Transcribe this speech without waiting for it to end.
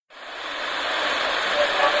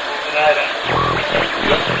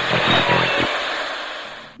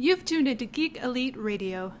You've tuned into Geek Elite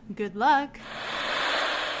Radio. Good luck.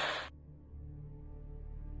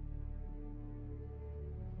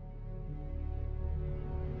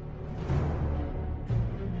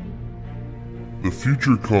 The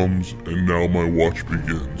future comes, and now my watch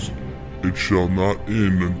begins. It shall not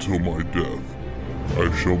end until my death.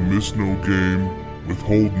 I shall miss no game,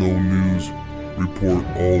 withhold no news, report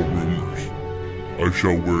all rumors. I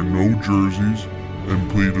shall wear no jerseys,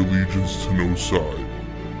 and plead allegiance to no side.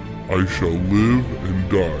 I shall live and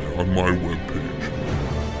die on my webpage.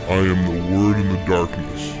 I am the word in the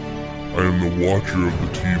darkness. I am the watcher of the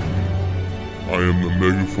TV. I am the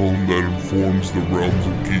megaphone that informs the realms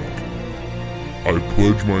of geek. I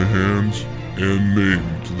pledge my hands and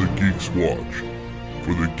name to the Geeks Watch,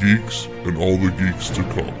 for the geeks and all the geeks to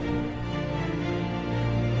come.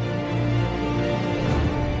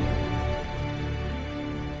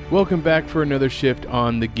 Welcome back for another shift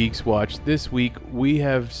on the Geeks Watch. This week we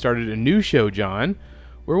have started a new show, John.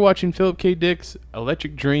 We're watching Philip K. Dick's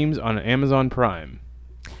Electric Dreams on Amazon Prime.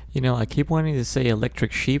 You know, I keep wanting to say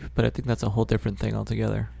Electric Sheep, but I think that's a whole different thing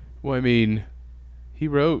altogether. Well, I mean, he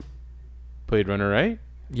wrote Blade Runner, right?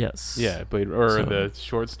 Yes. Yeah, the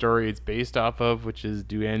short story it's based off of, which is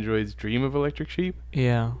Do Androids Dream of Electric Sheep?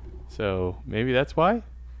 Yeah. So maybe that's why?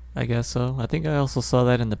 I guess so. I think I also saw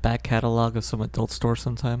that in the back catalog of some adult store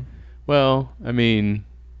sometime. Well, I mean,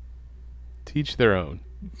 teach their own.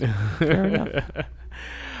 Fair enough.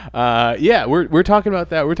 Yeah, we're talking about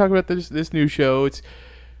that. We're talking about this new show.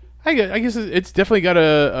 I guess it's definitely got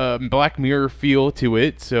a Black Mirror feel to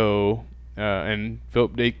it. So, and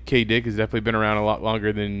Philip K. Dick has definitely been around a lot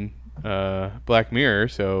longer than Black Mirror.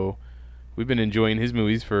 So, we've been enjoying his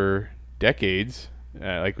movies for decades.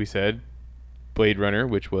 Like we said, Blade Runner,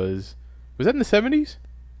 which was that in the 70s?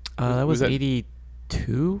 That was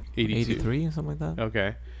 82? 82. 83, something like that.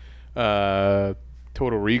 Okay.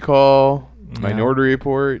 Total Recall, Minority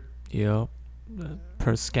Report. Yep.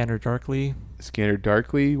 Per Scanner Darkly.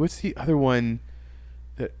 What's the other one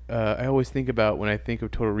that I always think about when I think of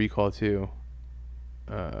Total Recall too?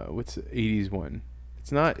 What's the 80s one?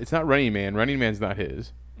 It's not Running Man. Running Man's not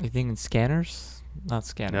his. You thinking Scanners? Not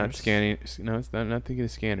Scanners. Not scanning. No, it's not. I'm not thinking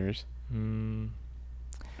of Scanners.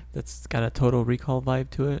 That's got a Total Recall vibe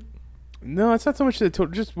to it. No, it's not so much the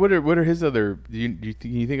total. Just what are his other? Do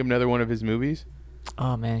you think of another one of his movies?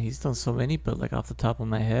 Oh man, he's done so many, but like off the top of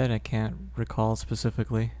my head, I can't recall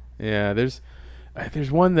specifically. Yeah, there's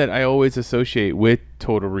one that I always associate with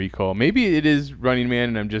Total Recall. Maybe it is Running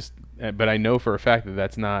Man, and but I know for a fact that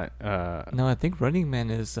that's not. No, I think Running Man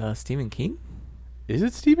is Stephen King. Is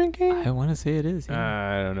it Stephen King? I want to say it is.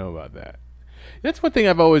 Yeah. I don't know about that. That's one thing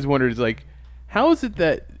I've always wondered is like, how is it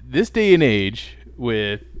that this day and age,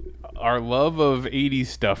 with our love of 80s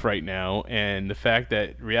stuff right now and the fact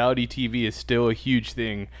that reality TV is still a huge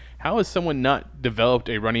thing, how has someone not developed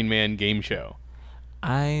a Running Man game show?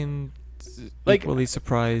 I'm equally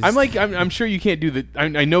surprised. I'm sure you can't do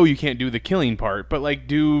I know you can't do the killing part, but like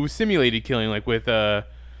do simulated killing, like with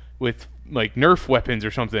like Nerf weapons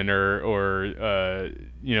or something, or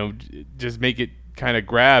just make it kind of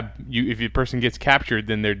grab you. If a person gets captured,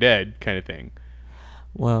 then they're dead, kind of thing.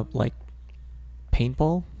 Well, like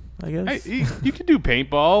paintball, I guess. You could do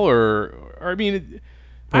paintball, or I mean,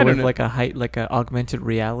 I don't know, like a augmented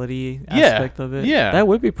reality aspect of it. Yeah, that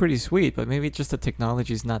would be pretty sweet. But maybe just the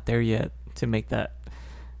technology's not there yet to make that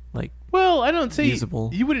like. Well, I don't say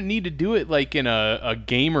usable. You wouldn't need to do it like in a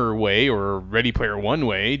gamer way or Ready Player One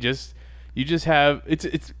way. You just have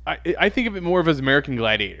I think of it more of as American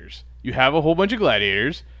Gladiators. You have a whole bunch of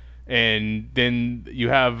gladiators, and then you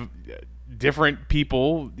have different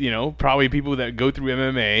people, probably people that go through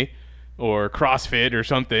MMA or CrossFit or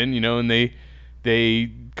something, and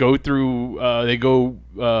they go through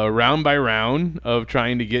round by round of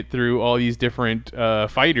trying to get through all these different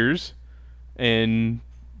fighters and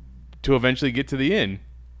to eventually get to the end.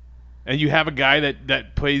 And you have a guy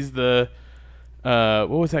that plays the what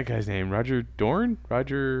was that guy's name? Roger Dorn?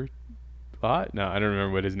 Roger Lott? No, I don't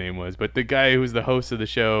remember what his name was, but the guy who was the host of the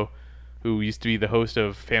show, who used to be the host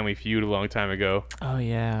of Family Feud a long time ago. Oh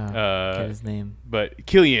yeah, get his name. But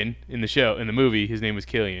Killian in the movie, his name was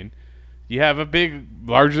Killian. You have a big,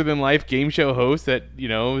 larger than life game show host that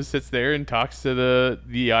sits there and talks to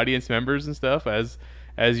the audience members and stuff as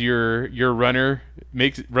your runner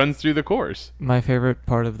runs through the course. My favorite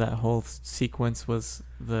part of that whole sequence was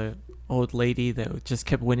the old lady that just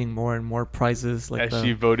kept winning more and more prizes, like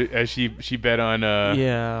she bet on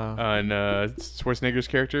Schwarzenegger's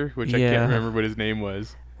character, which I can't remember what his name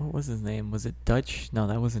was. What was his name? Was it Dutch? No,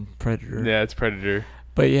 that wasn't Predator. Yeah, it's Predator.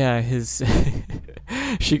 But yeah, his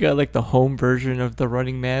she got like the home version of the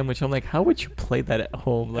Running Man, which I'm like, how would you play that at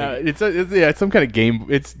home? Like, It's some kind of game.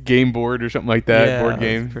 It's game board or something like that. Board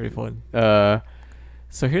game. It's pretty fun. Uh,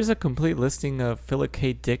 So here's a complete listing of Philip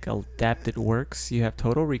K. Dick adapted works. You have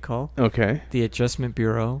Total Recall, okay. The Adjustment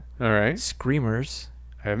Bureau, All right. Screamers,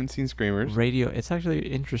 I haven't seen Screamers. Radio. It's actually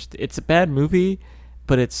interesting. It's a bad movie,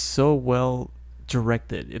 but it's so well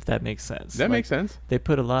directed, if that makes sense. That makes sense. They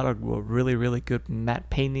put a lot of really, really good matte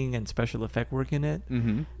painting and special effect work in it,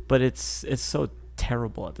 Mm-hmm. but it's so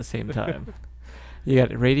terrible at the same time. You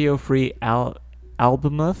got Radio Free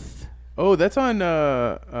Albemuth. Oh, that's on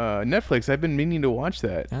Netflix. I've been meaning to watch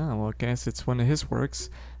that. Oh, well, I guess it's one of his works.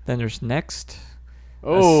 Then there's Next.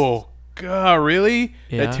 Oh, God, really?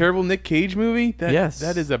 Yeah. That terrible Nick Cage movie? Yes.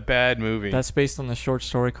 That is a bad movie. That's based on a short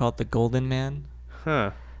story called The Golden Man.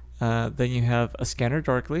 Huh. Then you have A Scanner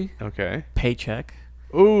Darkly, Okay. Paycheck,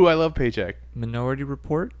 Ooh, I love Paycheck. Minority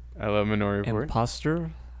Report, I love Minority Report.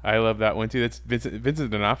 Imposter, I love that one, too. That's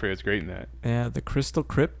Vincent D'Onofrio is great in that. The Crystal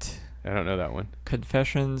Crypt, I don't know that one.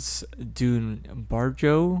 Confessions d'un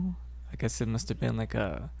Barjo. I guess it must have been like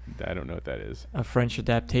a I don't know what that is. French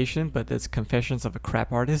adaptation, but it's Confessions of a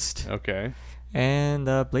Crap Artist. Okay. And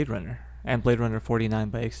Blade Runner. And Blade Runner 49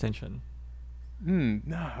 by extension.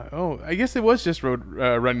 No. Oh, I guess it was just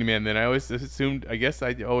Running Man then. I always assumed. I guess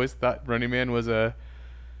I always thought Running Man was a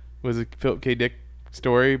Philip K. Dick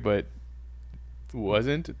story, but it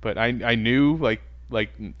wasn't. But I knew like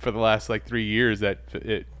for the last 3 years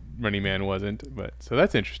that Running Man wasn't. But so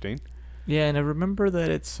that's interesting. Yeah, and I remember that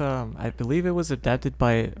it's I believe it was adapted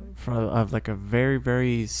of like a very,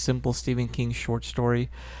 very simple Stephen King short story.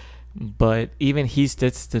 But even he's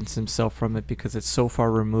distanced himself from it because it's so far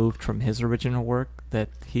removed from his original work that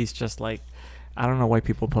he's just like, I don't know why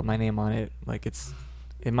people put my name on it. Like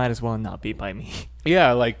it might as well not be by me.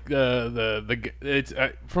 Yeah, like it's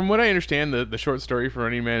from what I understand, the short story for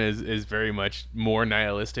Running Man is very much more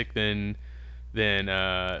nihilistic than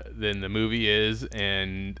the movie is,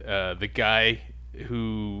 and the guy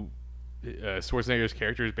who Schwarzenegger's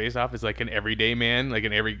character is based off is like an everyday man, like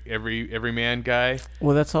an everyman guy.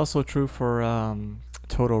 Well, that's also true for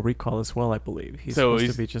Total Recall as well, I believe. He's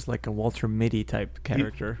supposed to be just like a Walter Mitty type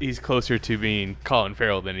character. He's closer to being Colin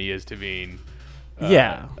Farrell than he is to being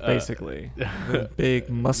basically the big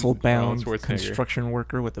muscle-bound construction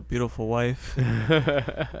worker with a beautiful wife.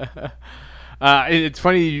 It's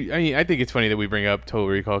funny. I mean, I think it's funny that we bring up Total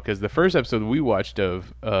Recall because the first episode we watched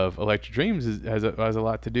of Electric Dreams has a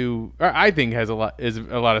lot to do. Or I think has a lot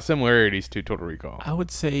of similarities to Total Recall. I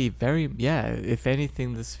would say if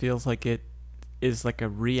anything, this feels like it is like a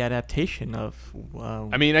readaptation of.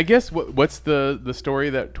 I mean, I guess what's the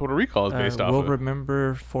story that Total Recall is based off We'll of?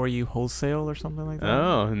 Remember For You Wholesale or something like that.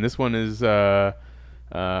 Oh, and this one is.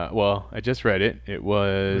 Well, I just read it. It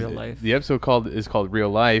was Real Life. The episode is called Real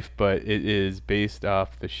Life, but it is based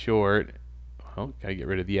off the short. Well, gotta get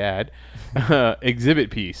rid of the ad. Exhibit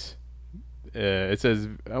piece. It says.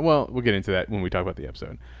 Well, we'll get into that when we talk about the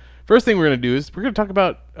episode. First thing we're gonna do is we're gonna talk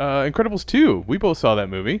about Incredibles 2. We both saw that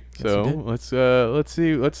movie, so let's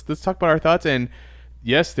see. Let's talk about our thoughts. And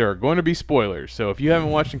yes, there are going to be spoilers. So if you haven't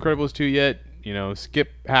watched Incredibles 2 yet,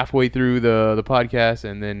 skip halfway through the podcast,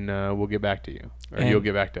 and then we'll get back to you, or you'll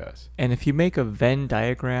get back to us. And if you make a Venn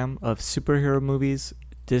diagram of superhero movies,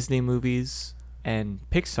 Disney movies, and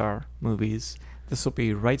Pixar movies, this will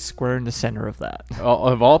be right square in the center of that.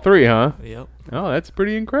 Of all three, huh? Yep. Oh, that's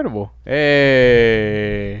pretty incredible.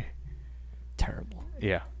 Hey. Terrible.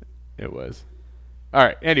 Yeah, it was. All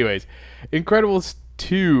right. Anyways, Incredibles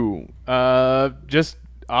 2. Just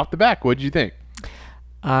off the back, what did you think?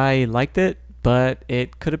 I liked it, but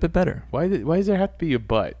it could have been better. Why does there have to be a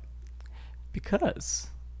but? Because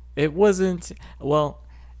it wasn't. Well,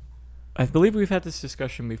 I believe we've had this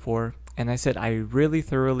discussion before, and I said I really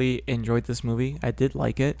thoroughly enjoyed this movie. I did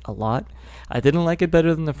like it a lot. I didn't like it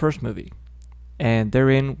better than the first movie, and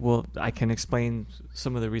therein, I can explain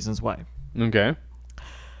some of the reasons why. Okay.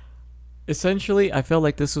 Essentially, I felt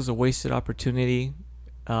like this was a wasted opportunity.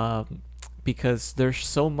 Because there's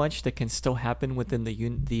so much that can still happen within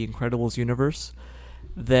the Incredibles universe,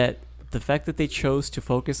 that the fact that they chose to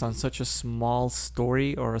focus on such a small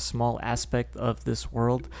story or a small aspect of this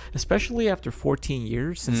world, especially after 14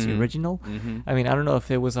 years since the original. Mm-hmm. I mean, I don't know if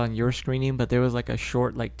it was on your screening, but there was like a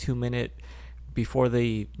short 2-minute before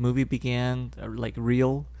the movie began,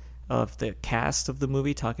 reel of the cast of the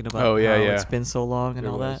movie talking about how it's been so long and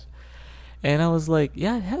all that. And I was like,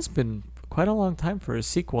 yeah, it has been quite a long time for a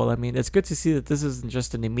sequel. I mean, it's good to see that this isn't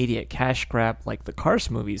just an immediate cash grab like the Cars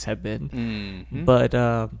movies have been. Mm-hmm. But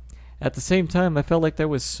at the same time, I felt like there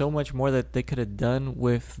was so much more that they could have done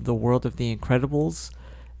with the world of The Incredibles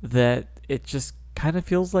that it just kind of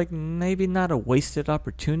feels like maybe not a wasted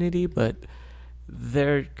opportunity, but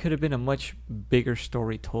there could have been a much bigger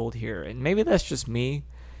story told here. And maybe that's just me.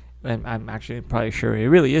 And I'm actually probably sure it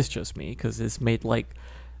really is just me, because it's made like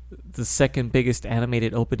the second biggest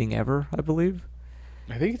animated opening ever, I believe.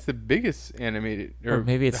 I think it's the biggest animated, Or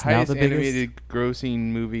maybe it's the now highest the biggest? animated grossing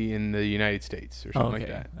movie in the United States or something like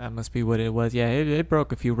that. That must be what it was. Yeah, it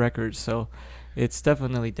broke a few records, so it's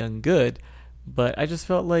definitely done good. But I just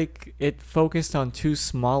felt like it focused on too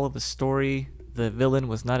small of a story. The villain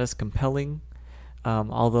was not as compelling,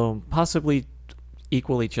 although possibly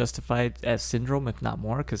equally justified as Syndrome, if not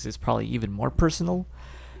more, because it's probably even more personal.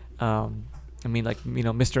 I mean, like,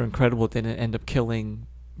 Mr. Incredible didn't end up killing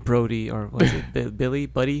Brody, or was it Billy?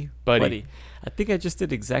 Buddy. I think I just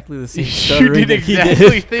did exactly the same You stuttering did that he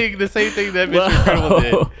exactly the same thing that Mr. Incredible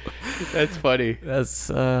did. Whoa. That's funny. That's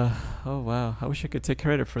oh wow. I wish I could take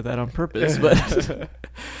credit for that on purpose, but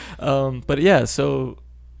but yeah, so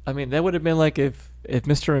I mean, that would have been like if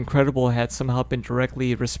Mr. Incredible had somehow been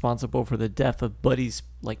directly responsible for the death of Buddy's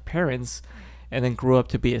like parents and then grew up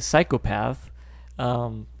to be a psychopath.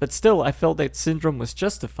 But still, I felt that Syndrome was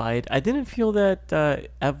justified. I didn't feel that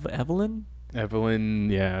Evelyn,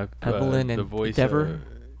 yeah. Evelyn the and voice Dever?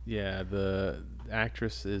 Yeah, the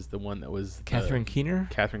actress is the one that was Catherine Keener.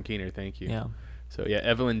 Catherine Keener, thank you. Yeah. So yeah,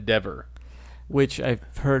 Evelyn Dever. Which I've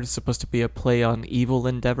heard is supposed to be a play on Evil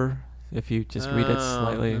Endeavor, if you just read it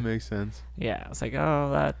slightly. That makes sense. Yeah, it's like, oh,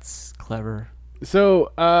 that's clever.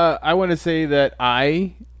 So I want to say that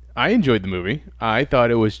I enjoyed the movie. I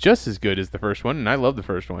thought it was just as good as the first one, and I love the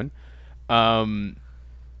first one.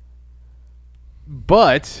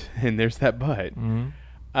 But, and there's that but,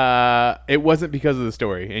 it wasn't because of the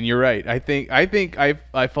story. And you're right. I think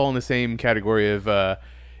I fall in the same category of,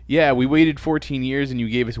 yeah, we waited 14 years and you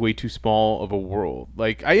gave us way too small of a world.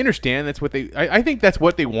 Like, I understand that's what I think that's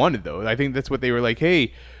what they wanted, though. I think that's what they were like,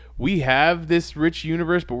 hey, we have this rich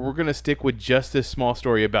universe, but we're going to stick with just this small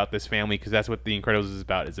story about this family, because that's what The Incredibles is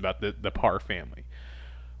about. It's about the Parr family.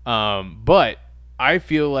 But I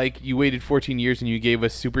feel like you waited 14 years and you gave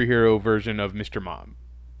us superhero version of Mr. Mom.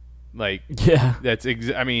 Like, Yeah. that's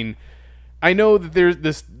I mean, I know that there's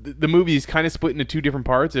the movie is kind of split into two different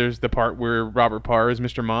parts. There's the part where Robert Parr is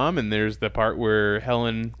Mr. Mom, and there's the part where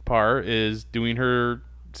Helen Parr is doing her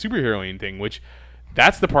superheroing thing, which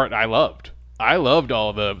that's the part I loved. I loved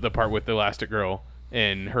all the part with the Elastigirl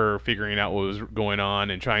and her figuring out what was going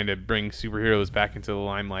on and trying to bring superheroes back into the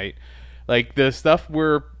limelight. Like the stuff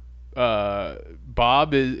where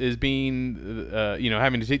Bob is being,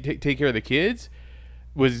 having to take care of the kids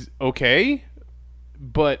was okay,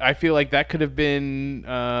 but I feel like that could have been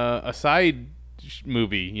a side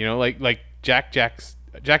movie, like Jack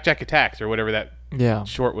Attacks or whatever that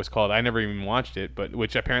short was called. I never even watched it, but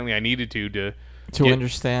which apparently I needed to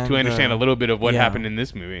understand a little bit of what happened in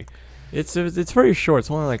this movie. It's very short.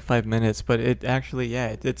 It's only like 5 minutes, but it actually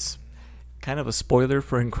it's kind of a spoiler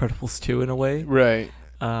for Incredibles 2 in a way. Right.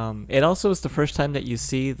 It also is the first time that you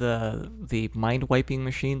see the mind wiping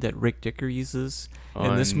machine that Rick Dicker uses.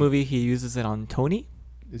 In this movie, he uses it on Tony.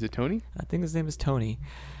 Is it Tony? I think his name is Tony.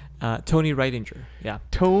 Tony Ridinger. Yeah.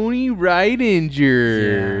 Tony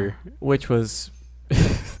Ridinger. Yeah. Which was...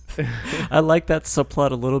 I like that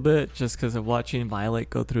subplot a little bit, just because of watching Violet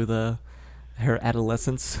go through her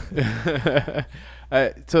adolescence. The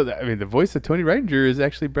voice of Tony Ridinger is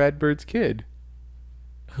actually Brad Bird's kid,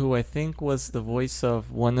 who I think was the voice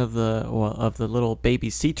of one of the little baby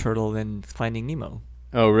sea turtle in Finding Nemo.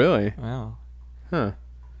 Oh, really? Wow. Huh.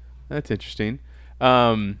 That's interesting.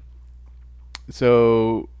 So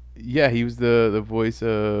yeah, he was the voice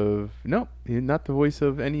of not the voice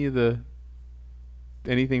of anything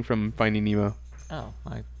from Finding Nemo. Oh,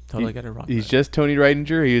 I totally got it wrong. He's just Tony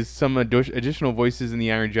Ridinger. He has some additional voices in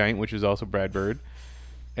The Iron Giant, which is also Brad Bird,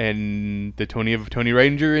 and the Tony of Tony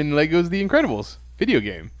Ridinger in Lego's The Incredibles video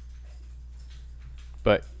game.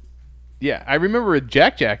 But yeah, I remember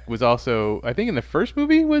Jack was also, I think in the first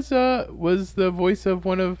movie was the voice of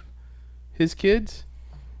one of his kids,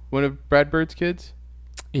 one of Brad Bird's kids.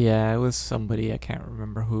 Yeah, it was somebody, I can't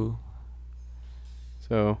remember who.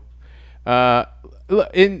 So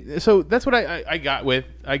so that's what I got with.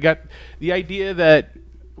 I got the idea that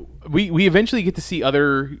we eventually get to see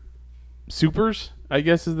other supers, I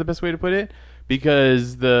guess is the best way to put it,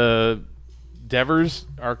 because the Devers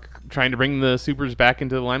are trying to bring the supers back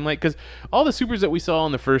into the limelight, because all the supers that we saw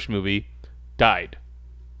in the first movie died.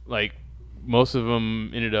 Like, most of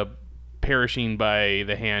them ended up perishing by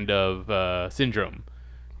the hand of Syndrome.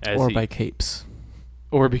 By capes.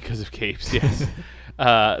 Or because of capes, yes.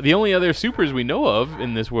 The only other supers we know of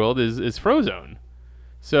in this world is Frozone.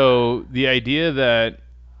 So the idea that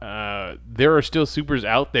there are still supers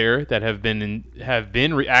out there that have been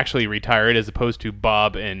actually retired, as opposed to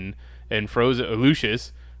Bob and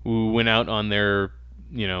Lucius, who went out on their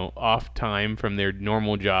off time from their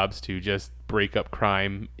normal jobs to just break up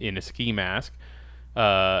crime in a ski mask.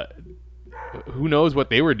 Who knows what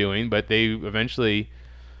they were doing, but they eventually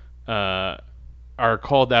are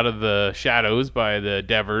called out of the shadows by the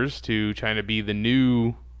Devers to try to be the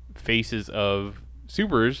new faces of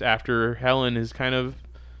supers after Helen is kind of,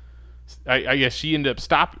 I guess she ended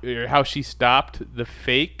up how she stopped the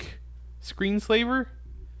fake screenslaver.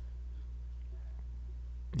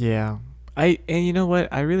 Yeah. And you know what?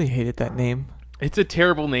 I really hated that name. It's a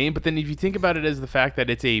terrible name, but then if you think about it as the fact that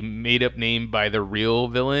it's a made-up name by the real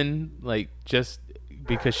villain, like, just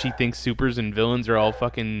because she thinks supers and villains are all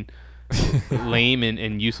fucking lame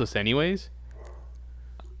and useless anyways.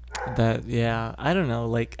 Yeah, I don't know.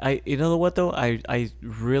 Like, you know what though? I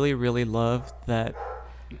really, really loved that,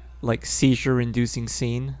 like, seizure-inducing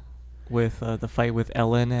scene with the fight with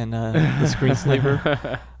Ellen and the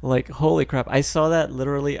screenslaver. Like, holy crap! I saw that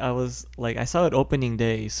literally. I saw it opening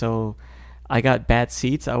day, so I got bad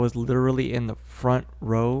seats. I was literally in the front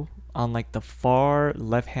row on like the far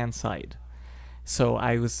left-hand side, so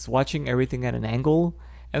I was watching everything at an angle.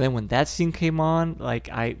 And then when that scene came on, like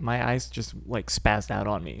my eyes just like spazzed out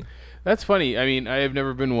on me. That's funny. I mean, I have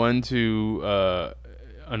never been one to,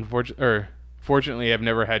 fortunately, I've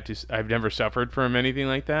never suffered from anything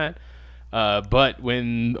like that. But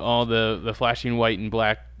when all the flashing white and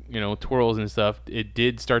black, twirls and stuff, it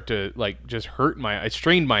did start to like just it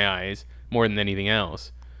strained my eyes more than anything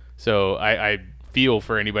else. So I feel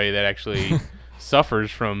for anybody that actually suffers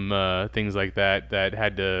from things like that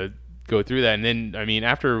had to go through that. And then, I mean,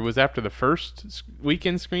 after the first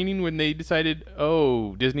weekend screening when they decided,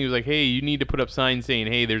 Disney was like, hey, you need to put up signs saying,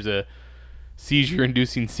 hey, there's a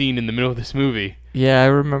seizure-inducing scene in the middle of this movie. Yeah, I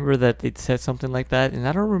remember that they'd said something like that, and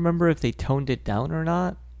I don't remember if they toned it down or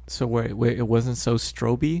not, so where it wasn't so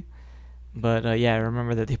stroby. But yeah, I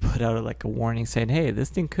remember that they put out like a warning saying, hey, this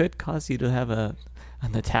thing could cause you to have an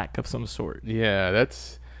attack of some sort. Yeah,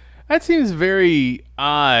 that seems very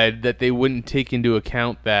odd that they wouldn't take into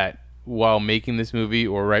account that while making this movie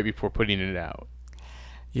or right before putting it out.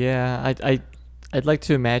 Yeah, I'd like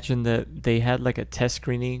to imagine that they had like a test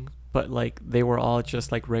screening, but like they were all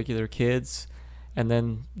just like regular kids, and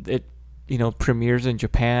then it premieres in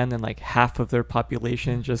Japan and like half of their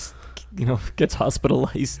population just gets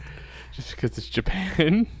hospitalized just because it's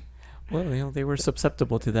Japan. Well, they were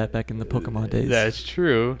susceptible to that back in the Pokemon days. That's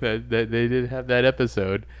true. That they did have that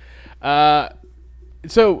episode.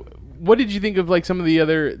 So what did you think of like some of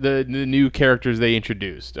the new characters they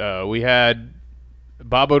introduced? We had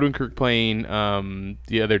Bob Odenkirk playing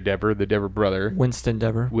the other Dever, the Dever brother, Winston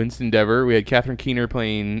Dever. We had Catherine Keener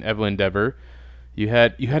playing Evelyn Dever. You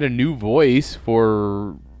had a new voice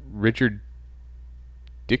for Richard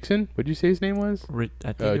Dixon. What did you say his name was?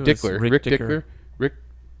 I think it was Dickler. Rick Dicker. Rick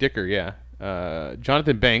Dicker. Yeah.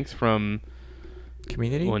 Jonathan Banks from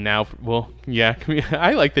Community? Yeah.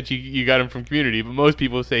 I like that you got him from Community, but most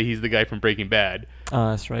people say he's the guy from Breaking Bad.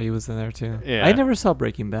 Oh, that's right. He was in there too. Yeah. I never saw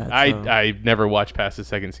Breaking Bad. So. I never watched past the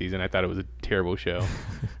second season. I thought it was a terrible show.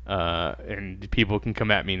 And people can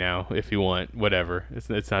come at me now if you want. Whatever.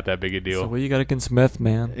 It's not that big a deal. So what you got against Smith,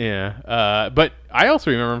 man? Yeah. But I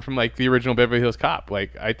also remember him from like the original Beverly Hills Cop.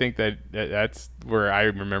 Like I think that's where I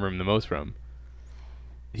remember him the most from.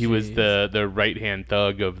 He was the right hand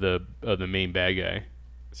thug of the main bad guy.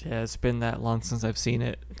 Yeah, it's been that long since I've seen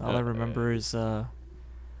it. All I remember is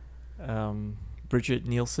Bridget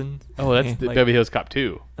Nielsen. Oh, that's the Beverly Hills Cop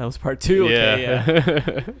 2. That was part 2.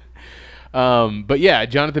 Okay, yeah. But yeah,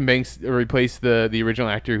 Jonathan Banks replaced the original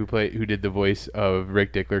actor who did the voice of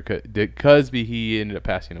Rick Dickler Cosby. He ended up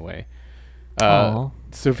passing away.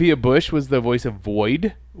 Sophia Bush was the voice of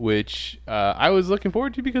Void, which I was looking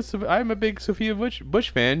forward to because I'm a big Sophia Bush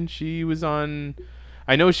fan. She was on.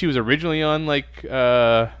 I know she was originally on like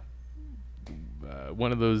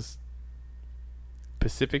one of those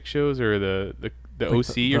Pacific shows or the like OC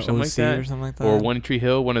or something like that, or something like that, or One Tree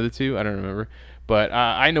Hill, one of the two. I don't remember, but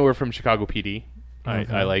I know her from Chicago PD.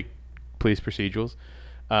 Okay. I like police procedurals.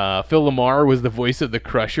 Phil Lamar was the voice of the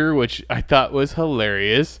Crusher, which I thought was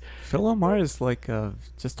hilarious. Phil Lamar is like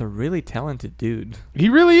just a really talented dude. He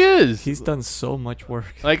really is. He's done so much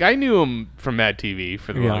work. Like I knew him from Mad TV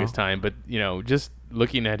for the longest time, but just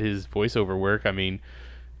looking at his voiceover work, I mean,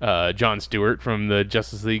 Jon Stewart from the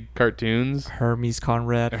Justice League cartoons, Hermes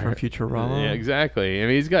Conrad from Futurama. Yeah, exactly. I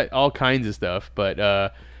mean, he's got all kinds of stuff, but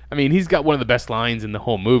I mean, he's got one of the best lines in the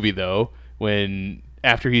whole movie though when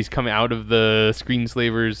after he's come out of the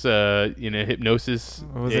screenslaver's hypnosis.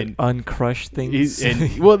 What was it? Uncrush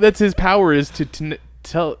things. Well, that's his power, is to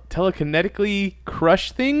telekinetically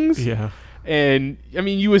crush things. Yeah. And I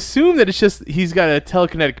mean, you assume that it's just he's got a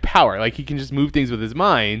telekinetic power, like he can just move things with his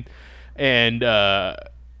mind. And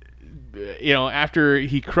after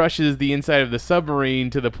he crushes the inside of the submarine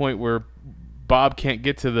to the point where Bob can't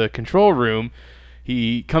get to the control room,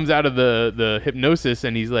 he comes out of the hypnosis,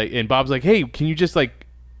 and Bob's like, "Hey, can you just like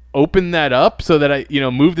open that up so that I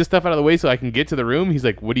move this stuff out of the way so I can get to the room?" He's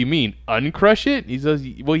like, "What do you mean, uncrush it?" He says,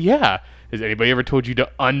 "Well, yeah. Has anybody ever told you to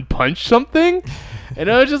unpunch something?" And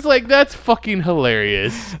I was just like, that's fucking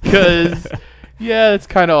hilarious. Because, yeah, that's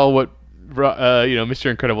kind of all what, Mr.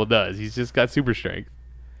 Incredible does. He's just got super strength.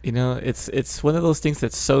 It's one of those things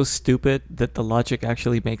that's so stupid that the logic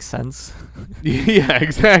actually makes sense. Yeah,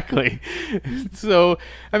 exactly. So,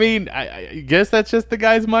 I mean, I guess that's just the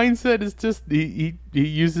guy's mindset. It's just he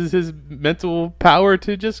uses his mental power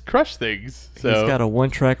to just crush things. So he's got a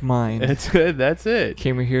one-track mind. That's good. That's it.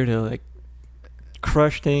 Came here to, like,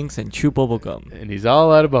 crush things and chew bubble gum. And he's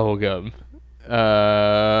all out of bubble gum.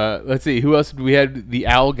 Let's see, who else? We had the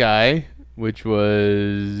owl guy, which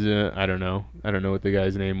was I don't know what the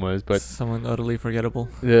guy's name was, but someone utterly forgettable.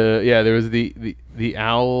 There was the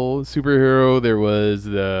owl superhero. There was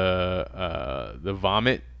the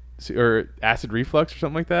vomit or acid reflux or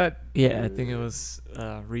something like that. Yeah, I think it was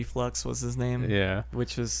Reflux was his name. Yeah,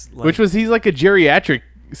 which was he's like a geriatric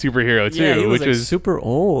superhero too, yeah, he was which like was super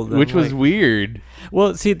old, which was weird.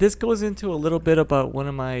 Well, see, this goes into a little bit about one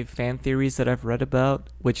of my fan theories that I've read about,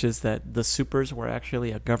 which is that the supers were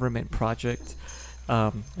actually a government project,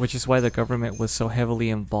 which is why the government was so heavily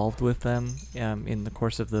involved with them in the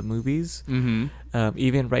course of the movies. Mm-hmm.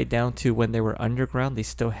 Even right down to when they were underground, they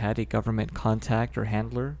still had a government contact or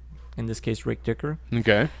handler, in this case Rick Dicker.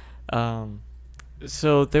 Okay.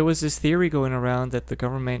 So there was this theory going around that the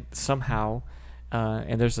government somehow,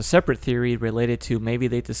 and there's a separate theory related to maybe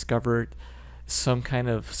they discovered some kind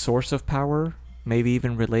of source of power, maybe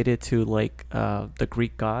even related to like the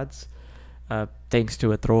Greek gods, thanks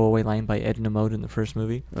to a throwaway line by Edna Mode in the first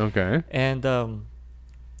movie. Okay. And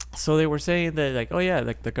so they were saying that, like, oh yeah,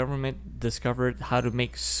 like the government discovered how to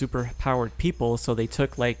make super powered people, so they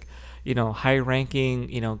took like, high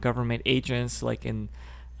ranking, government agents, like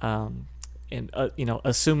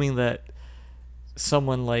assuming that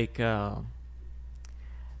someone like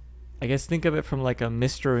I guess think of it from like a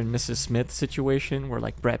Mr. and Mrs. Smith situation, where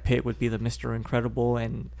like Brad Pitt would be the Mr. Incredible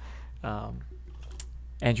and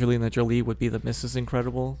Angelina Jolie would be the Mrs.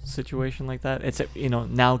 Incredible situation, like that. It's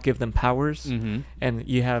now give them powers. Mm-hmm. And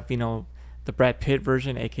you have the Brad Pitt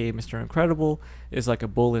version, aka Mr. Incredible, is like a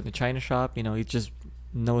bull in a china shop. He just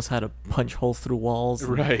knows how to punch holes through walls,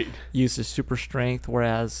 right? Use his super strength,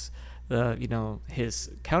 whereas his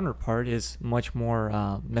counterpart is much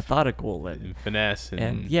more methodical and finesse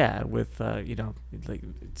and yeah, with like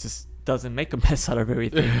it just doesn't make a mess out of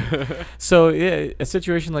everything. So yeah, a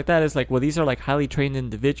situation like that is like, well, these are like highly trained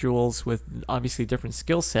individuals with obviously different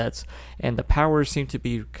skill sets, and the powers seem to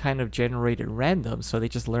be kind of generated random, so they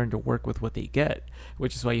just learn to work with what they get,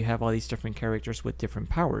 which is why you have all these different characters with different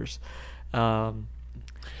powers.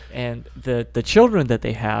 And the children that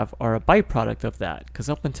they have are a byproduct of that, because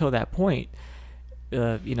up until that point,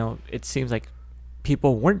 it seems like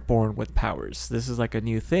people weren't born with powers. This is like a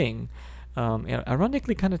new thing. And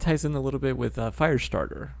ironically, kind of ties in a little bit with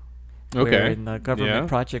Firestarter. Okay. Wherein the government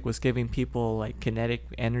project was giving people like kinetic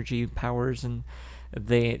energy powers, and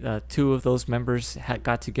they two of those members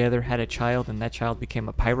got together, had a child, and that child became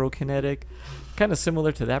a pyrokinetic. Kind of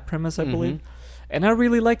similar to that premise, I believe. And I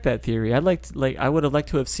really like that theory. I would have liked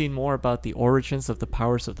to have seen more about the origins of the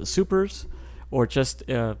powers of the supers, or just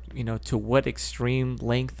to what extreme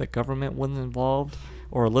length the government was involved,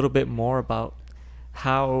 or a little bit more about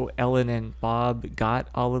how Ellen and Bob got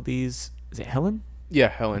all of these. Is it Helen? Yeah,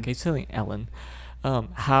 Helen. Okay, saying Ellen.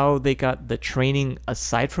 How they got the training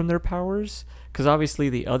aside from their powers, because obviously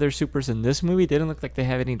the other supers in this movie didn't look like they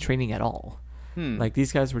have any training at all. Like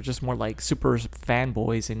these guys were just more like super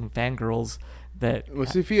fanboys and fangirls. Well,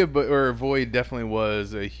 Sophia Void definitely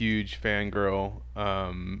was a huge fangirl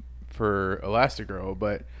for Elastigirl,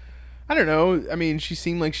 but I don't know. I mean, she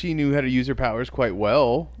seemed like she knew how to use her powers quite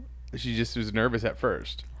well. She just was nervous at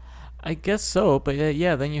first. I guess so, but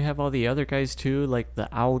yeah, then you have all the other guys too, like the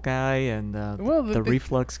owl guy and the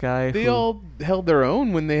reflux guy. They all held their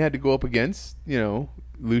own when they had to go up against,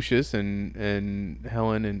 Lucius and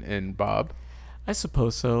Helen and Bob. I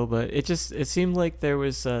suppose so, but it seemed like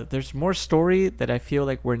there's more story that I feel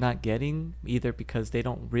like we're not getting, either because they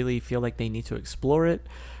don't really feel like they need to explore it,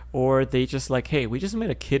 or they just like, hey, we just made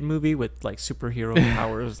a kid movie with like superhero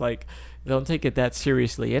powers, like don't take it that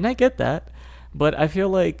seriously. And I get that, but I feel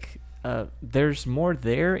like there's more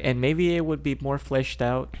there, and maybe it would be more fleshed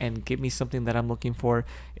out and give me something that I'm looking for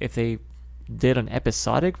if they did an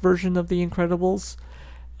episodic version of The Incredibles.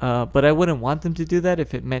 But I wouldn't want them to do that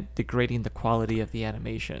if it meant degrading the quality of the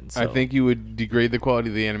animation. So. I think you would degrade the quality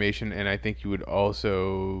of the animation, and I think you would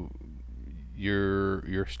also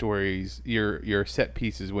your stories, your set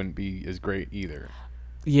pieces wouldn't be as great either.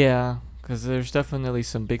 Yeah, because there's definitely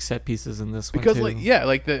some big set pieces in this because one too.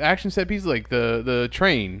 like the action set pieces, like the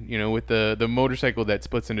train, with the motorcycle that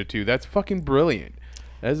splits into two. That's fucking brilliant.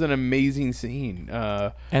 That is an amazing scene.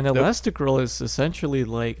 And Elastigirl is essentially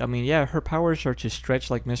like, I mean, yeah, her powers are to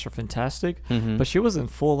stretch like Mr. Fantastic, but she was in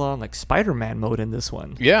full on like Spider-Man mode in this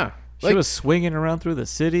one. Yeah. She was swinging around through the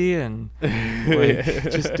city and like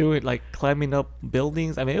just doing like climbing up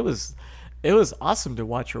buildings. I mean, it was awesome to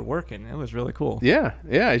watch her working. It was really cool. Yeah.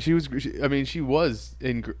 She was great. She was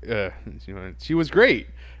great.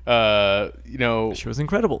 She was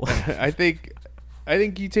incredible. I think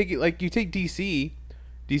you take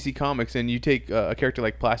DC Comics, and you take a character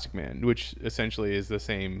like Plastic Man, which essentially is the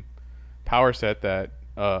same power set that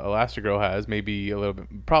Elastigirl has, maybe a little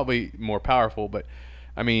bit, probably more powerful, but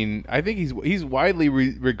I mean, I think he's widely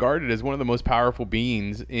regarded as one of the most powerful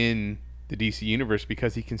beings in the DC universe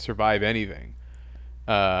because he can survive anything.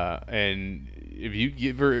 And if you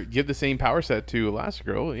give the same power set to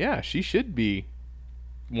Elastigirl, yeah, she should be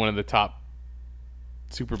one of the top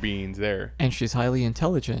super beings there. And she's highly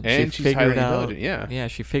intelligent. And she's highly intelligent, yeah. Yeah,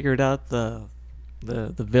 she figured out the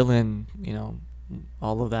villain,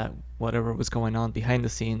 all of that, whatever was going on behind the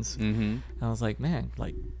scenes. Mm-hmm. I was like, man,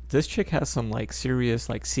 like this chick has some like serious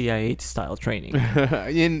like CIA style training.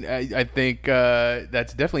 And I think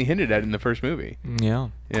that's definitely hinted at in the first movie. Yeah.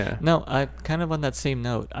 Yeah. No, I kind of on that same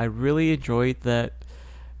note, I really enjoyed that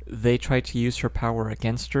they tried to use her power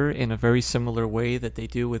against her in a very similar way that they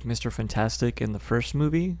do with Mr. Fantastic in the first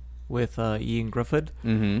movie with Ian Griffith,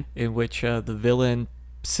 mm-hmm. in which the villain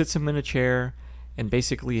sits him in a chair and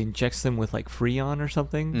basically injects them with like Freon or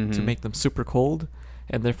something mm-hmm. to make them super cold,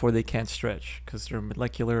 and therefore they can't stretch because their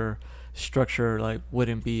molecular structure like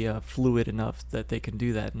wouldn't be fluid enough that they can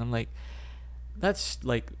do that. And I'm like, that's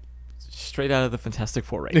like straight out of the Fantastic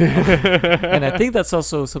Four right now. And I think that's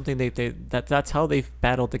also something that's how they've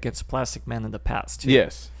battled against Plastic Man in the past too.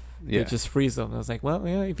 Yes. Yeah. They just freeze them. I was like, well,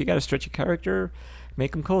 yeah, if you got to stretch a character,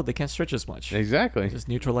 make them cold. They can't stretch as much. Exactly. Just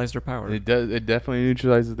neutralize their power. It does. It definitely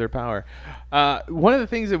neutralizes their power. One of the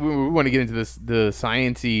things that we want to get into the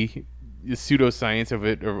sciencey, the pseudoscience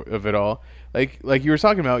of it all. Like you were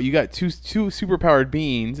talking about, you got two superpowered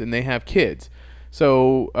beings, and they have kids.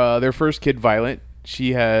 So their first kid, Violet,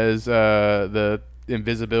 she has the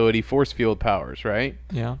invisibility force field powers, right?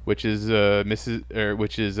 Yeah. Which is Invisible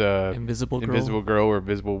Girl or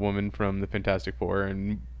Invisible Woman from the Fantastic Four,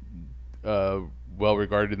 and well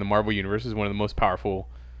regarded in the Marvel universe as one of the most powerful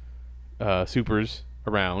supers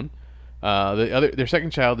around. Their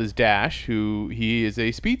second child is Dash, who he is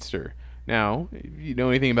a speedster. Now, if you know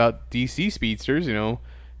anything about DC speedsters,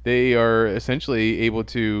 they are essentially able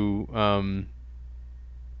to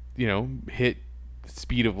hit the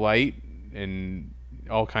speed of light and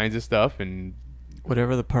all kinds of stuff, and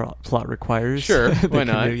whatever the plot requires. Sure, why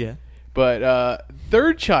not? Yeah. But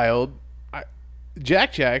third child,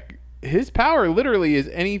 Jack, his power literally is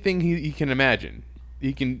anything he can imagine.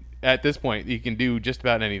 He can, at this point, he can do just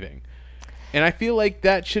about anything. And I feel like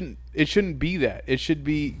it shouldn't be that. It should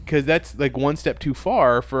be, because that's like one step too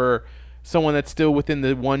far for someone that's still within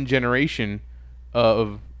the one generation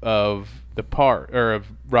of the part, or of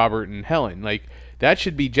Robert and Helen. Like, that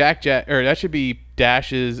should be Jack, or that should be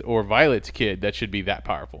Dash's or Violet's kid that should be that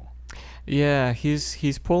powerful. Yeah,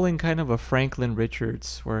 he's pulling kind of a Franklin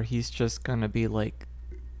Richards, where he's just gonna be like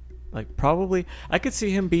probably, I could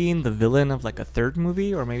see him being the villain of like a third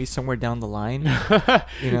movie, or maybe somewhere down the line.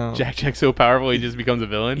 Jack's so powerful he just becomes a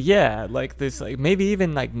villain. Yeah, like this, like maybe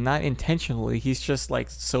even like not intentionally. He's just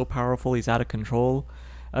like so powerful he's out of control.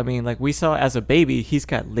 I mean, like we saw as a baby, he's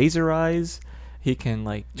got laser eyes. He can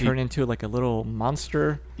like turn into like a little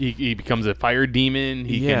monster. He becomes a fire demon.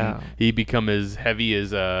 He become as heavy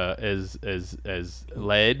as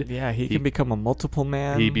lead. Yeah, he can become a multiple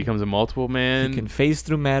man. He becomes a multiple man. He can phase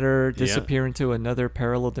through matter, disappear into another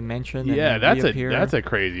parallel dimension. Yeah, and that's a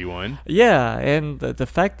crazy one. Yeah, and the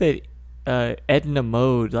fact that Edna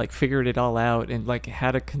mode, like figured it all out and like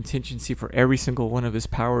had a contingency for every single one of his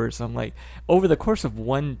powers. I'm like, over the course of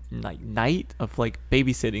one night of like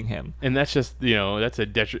babysitting him. And that's just,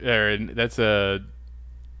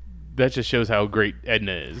 that just shows how great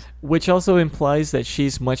Edna is. Which also implies that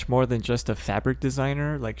she's much more than just a fabric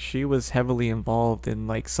designer. Like, she was heavily involved in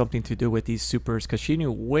like something to do with these supers because she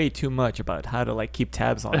knew way too much about how to like keep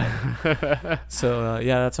tabs on them. So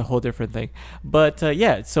yeah, that's a whole different thing. But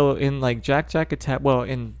yeah, so in like Jack Attack, well,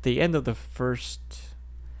 in the end of the first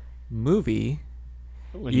movie,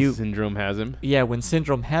 When Syndrome has him. Yeah, when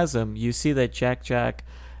Syndrome has him, you see that Jack,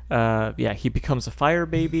 he becomes a fire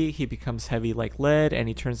baby, he becomes heavy like lead, and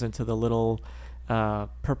he turns into the little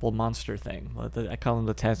purple monster thing. I call him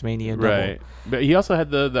the Tasmanian Devil. Right. But he also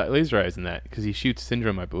had the laser eyes in that, because he shoots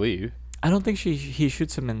Syndrome, I believe. I don't think he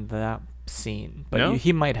shoots him in that scene, but No?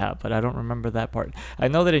 he might have, but I don't remember that part. I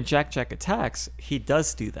know that in Jack Attacks, he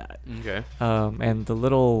does do that. Okay. And the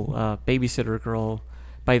little babysitter girl,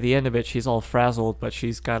 by the end of it, she's all frazzled, but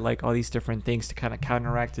she's got like all these different things to kind of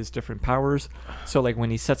counteract his different powers. So like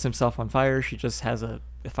when he sets himself on fire, she just has a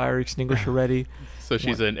fire extinguisher ready. So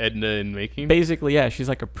she's an Edna in making? Basically, yeah, she's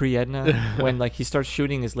like a pre-Edna. When like he starts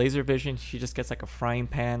shooting his laser vision, she just gets like a frying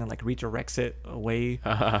pan and like redirects it away.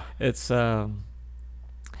 Uh-huh. It's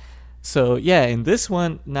so yeah, in this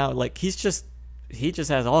one now, like he just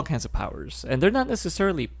has all kinds of powers, and they're not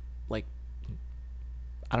necessarily like,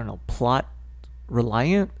 I don't know, plot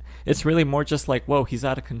reliant. It's really more just like, whoa, he's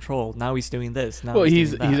out of control. Now he's doing this. Now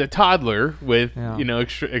he's doing that. a toddler with Yeah.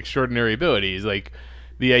 extraordinary abilities. Like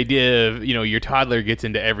the idea of your toddler gets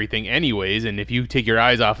into everything anyways, and if you take your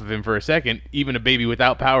eyes off of him for a second, even a baby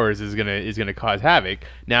without powers is gonna cause havoc.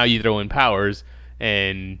 Now you throw in powers,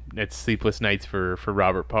 and it's sleepless nights for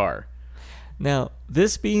Robert Parr. Now,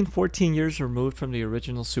 this being 14 years removed from the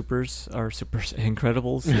original Supers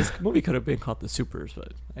Incredibles, this movie could have been called The Supers,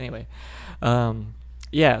 but anyway.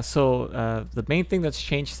 Yeah, so the main thing that's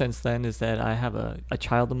changed since then is that I have a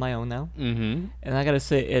child of my own now. Mm-hmm. And I gotta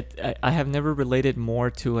say, I have never related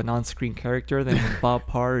more to an on-screen character than when Bob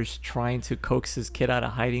Parr is trying to coax his kid out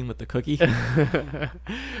of hiding with the cookie.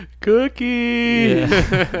 Cookie!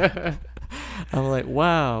 Yeah. I'm like,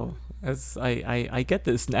 wow. I get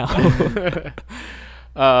this now.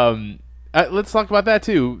 Let's talk about that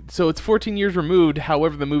too. So it's 14 years removed.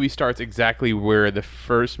 However, the movie starts exactly where the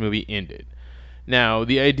first movie ended. Now,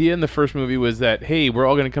 the idea in the first movie was that, hey, we're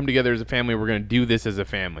all going to come together as a family. We're going to do this as a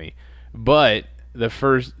family. But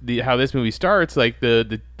how this movie starts, like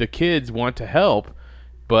the kids want to help,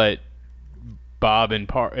 but Bob and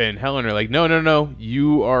Helen are like, no,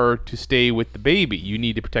 you are to stay with the baby. You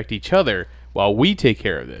need to protect each other while we take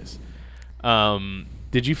care of this.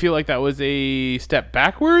 Did you feel like that was a step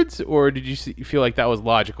backwards, or did you feel like that was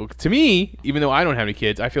logical? To me, even though I don't have any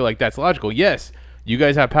kids, I feel like that's logical. Yes, you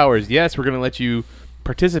guys have powers. Yes, we're going to let you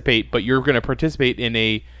participate, but you're going to participate in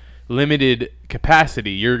a limited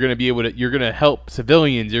capacity. You're going to be able to. You're going to help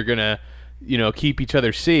civilians. You're going to, keep each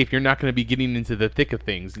other safe. You're not going to be getting into the thick of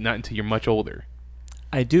things, not until you're much older.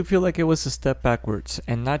 I do feel like it was a step backwards,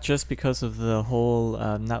 and not just because of the whole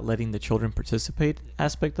not letting the children participate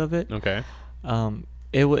aspect of it. Okay.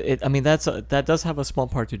 That does have a small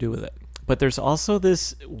part to do with it. But there's also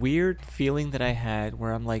this weird feeling that I had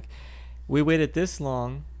where I'm like, we waited this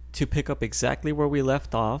long to pick up exactly where we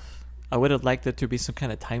left off. I would have liked there to be some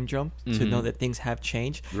kind of time jump to know that things have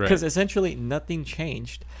changed. Because essentially nothing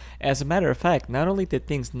changed. As a matter of fact, not only did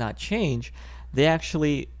things not change, they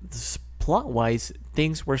actually, plot-wise,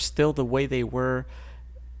 things were still the way they were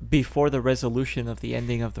before the resolution of the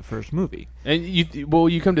ending of the first movie. And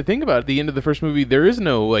you come to think about it, at the end of the first movie, there is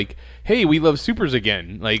no like, hey, we love supers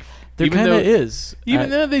again. Like there kind of is. Even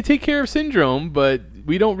though they take care of Syndrome, but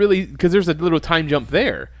we don't really, because there's a little time jump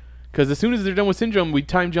there. Because as soon as they're done with Syndrome, we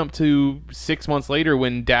time jump to 6 months later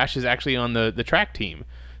when Dash is actually on the track team.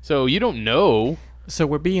 So you don't know. So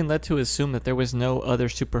we're being led to assume that there was no other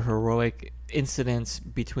super heroic incidents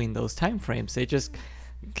between those time frames. They just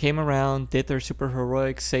came around, did their super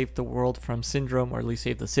heroic, saved the world from Syndrome, or at least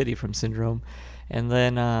saved the city from Syndrome, and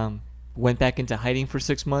then went back into hiding for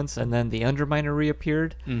 6 months, and then the Underminer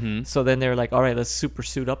reappeared. Mm-hmm. So then they're like, all right, let's super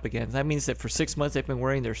suit up again. That means that for 6 months they've been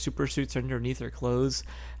wearing their super suits underneath their clothes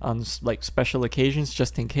on like special occasions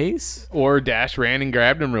just in case. Or Dash ran and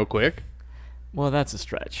grabbed him real quick. Well, that's a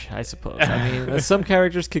stretch, I suppose. I mean, some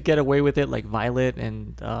characters could get away with it, like Violet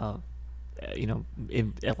and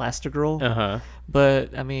Elastigirl. Uh-huh.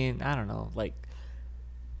 But I mean, I don't know, like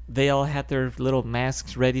they all had their little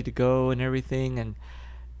masks ready to go and everything, and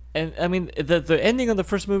I mean the ending of the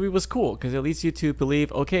first movie was cool because it leads you to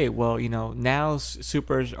believe, okay, well, now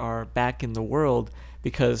supers are back in the world,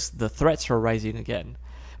 because the threats are rising again.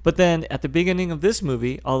 But then at the beginning of this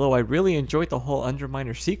movie, although I really enjoyed the whole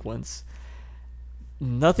Underminer sequence,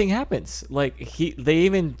 nothing happens. Like they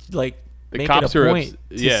even like The make cops it a are point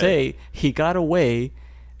to yeah. say he got away.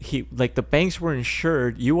 He like the banks were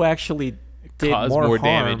insured. You actually did Caused more more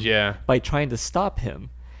harm damage, yeah. by trying to stop him.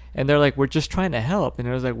 And they're like, we're just trying to help. And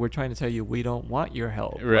it was like, we're trying to tell you we don't want your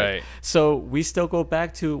help. Like, Right. so we still go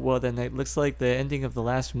back to, well, then it looks like the ending of the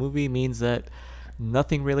last movie means that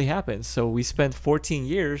nothing really happens. So we spent 14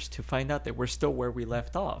 years to find out that we're still where we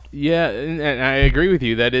left off. Yeah, and I agree with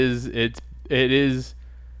you. That is,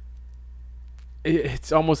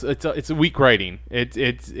 it's almost it's a weak writing. It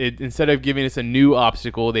instead of giving us a new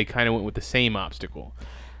obstacle, they kind of went with the same obstacle.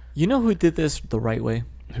 You know who did this the right way?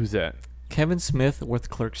 Who's that? Kevin Smith with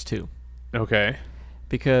Clerks 2. Okay.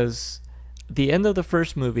 Because the end of the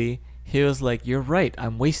first movie, he was like, you're right,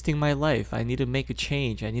 I'm wasting my life. I need to make a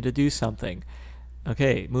change. I need to do something.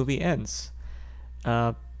 Okay, movie ends.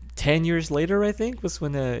 10 years later, I think, was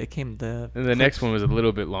when it came the... And the next one was a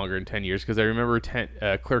little bit longer than 10 years, because I remember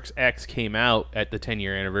Clerks X came out at the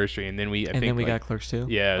 10-year anniversary, and then we got Clerks 2?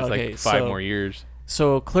 Yeah, it was like 5 more years.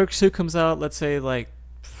 So Clerks 2 comes out, let's say, like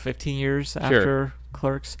 15 years after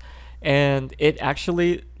Clerks. And it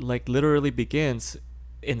actually, like, literally begins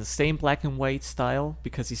in the same black and white style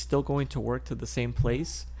because he's still going to work to the same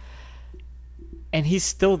place. And he's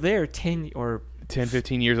still there 15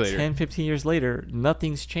 years later.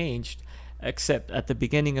 Nothing's changed except at the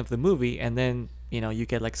beginning of the movie. And then, you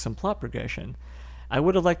get, like, some plot progression. I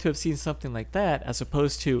would have liked to have seen something like that as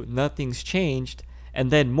opposed to nothing's changed and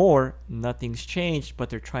then more nothing's changed, but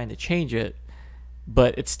they're trying to change it.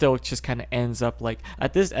 But it still just kind of ends up like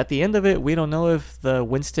at the end of it, we don't know if the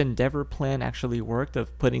Winston Dever plan actually worked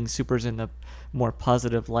of putting supers in a more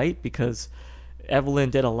positive light because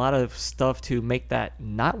Evelyn did a lot of stuff to make that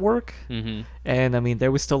not work. Mm-hmm. And I mean,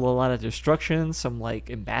 there was still a lot of destruction. Some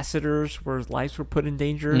like ambassadors where lives were put in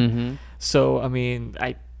danger. Mm-hmm. So I mean,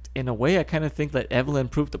 in a way, I kind of think that Evelyn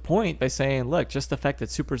proved the point by saying, look, just the fact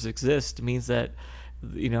that supers exist means that,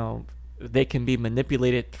 they can be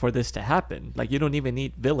manipulated for this to happen. Like, you don't even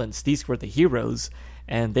need villains. These were the heroes,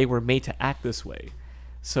 and they were made to act this way.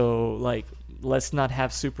 So, like, let's not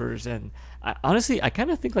have supers. And honestly, I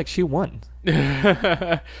kind of think, like, she won.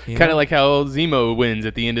 Kind of like how Zemo wins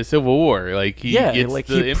at the end of Civil War. Like, he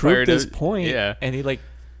proved his point, and he, like,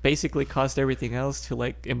 basically caused everything else to,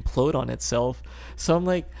 like, implode on itself. So I'm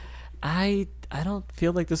like, I don't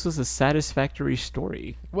feel like this was a satisfactory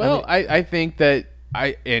story. Well, I think that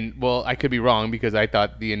I could be wrong because I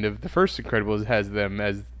thought the end of the first Incredibles has them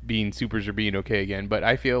as being supers or being okay again. But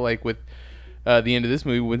I feel like with the end of this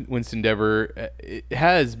movie, Winston Dever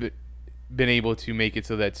has been able to make it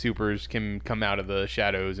so that supers can come out of the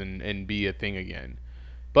shadows and be a thing again.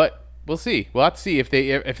 But we'll see. We'll have to see if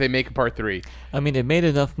they make a part 3. I mean, it made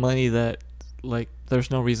enough money that like there's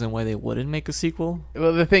no reason why they wouldn't make a sequel.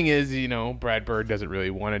 Well, the thing is, Brad Bird doesn't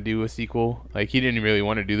really want to do a sequel. Like, he didn't really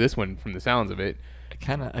want to do this one from the sounds of it.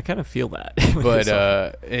 I kind of feel that. But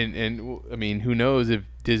and I mean, who knows if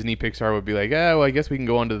Disney Pixar would be like, well, I guess we can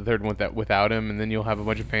go on to the third one without him, and then you'll have a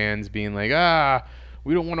bunch of fans being like,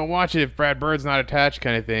 we don't want to watch it if Brad Bird's not attached,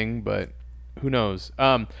 kind of thing. But who knows?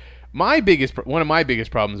 One of my biggest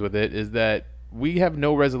problems with it is that we have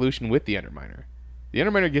no resolution with the Underminer. The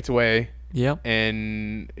Underminer gets away. Yep.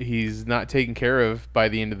 And he's not taken care of by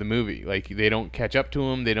the end of the movie. Like, they don't catch up to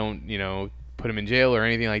him. They don't, put him in jail or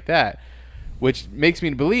anything like that. Which makes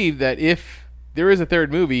me believe that if there is a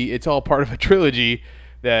third movie, it's all part of a trilogy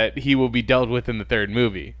that he will be dealt with in the third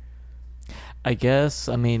movie. I guess.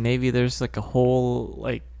 I mean, maybe there's like a whole,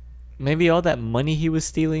 like, maybe all that money he was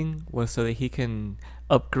stealing was so that he can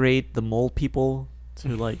upgrade the mole people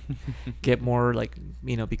to, like, get more, like,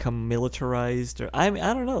 become militarized. Or I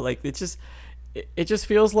don't know. Like, it just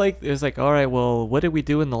feels like it's like, all right, well, what did we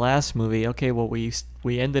do in the last movie? Okay, well, we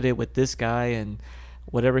ended it with this guy and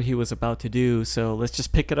whatever he was about to do, so let's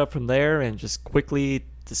just pick it up from there and just quickly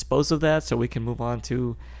dispose of that so we can move on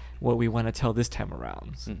to what we want to tell this time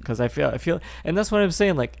around. Because I feel, and that's what I'm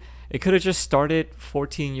saying, like, it could have just started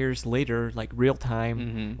 14 years later, like real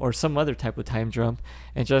time, or some other type of time jump,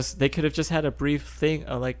 and they could have just had a brief thing,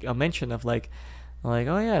 like a mention of like, oh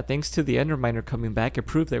yeah, thanks to the Underminer coming back, it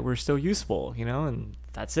proved that we're still useful, and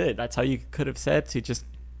that's it. That's how you could have said to just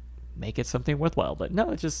make it something worthwhile. But no,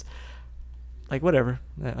 it's just like, whatever.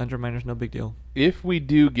 Underminer's no big deal. If we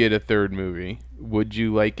do get a third movie, would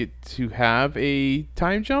you like it to have a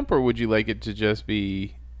time jump, or would you like it to just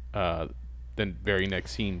be the very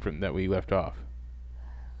next scene from that we left off?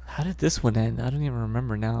 How did this one end? I don't even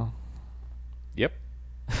remember now. Yep.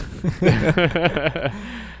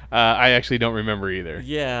 I actually don't remember either.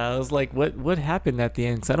 Yeah, I was like, what happened at the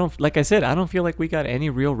end? 'Cause I don't, like I said, I don't feel like we got any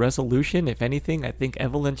real resolution. If anything, I think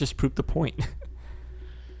Evelyn just proved the point.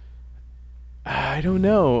 I don't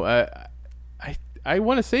know. I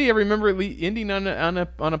want to say I remember it ending on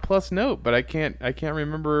a plus note, but I can't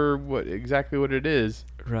remember exactly what it is.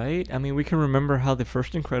 Right? I mean, we can remember how the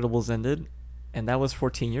first Incredibles ended, and that was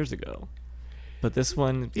 14 years ago. But this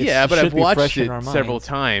one, but should I've be watched fresh in it our several minds.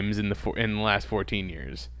 times in the last 14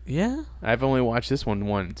 years. Yeah, I've only watched this one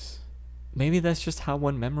once. maybe that's just how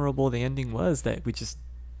memorable the ending was that we just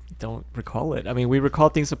don't recall it. I mean, we recall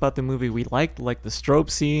things about the movie we liked, like the strobe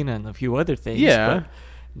scene and a few other things. Yeah. But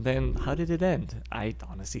then how did it end? I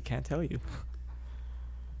honestly can't tell you.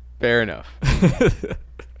 Fair enough.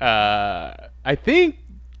 I think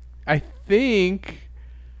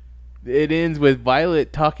it ends with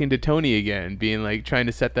Violet talking to Tony again, being like trying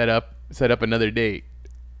to set up another date.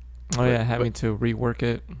 Oh yeah, having to rework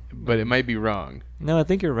it. But it might be wrong. No, I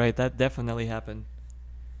think you're right. That definitely happened.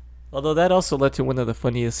 Although that also led to one of the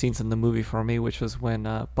funniest scenes in the movie for me, which was when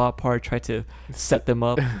Bob Parr tried to set them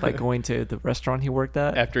up by going to the restaurant he worked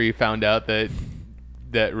at. After he found out that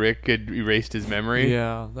Rick had erased his memory.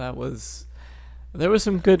 Yeah, that was... There were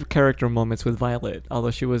some good character moments with Violet,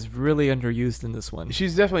 although she was really underused in this one.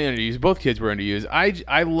 She's definitely underused. Both kids were underused.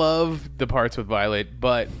 I love the parts with Violet,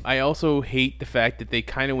 but I also hate the fact that they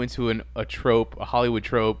kind of went to a trope, a Hollywood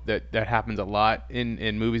trope that happens a lot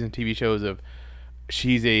in movies and TV shows of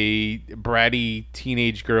she's a bratty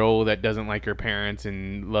teenage girl that doesn't like her parents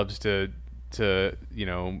and loves to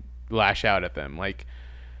lash out at them. Like,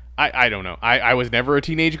 I don't know. I was never a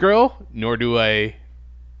teenage girl, nor do I,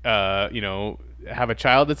 have a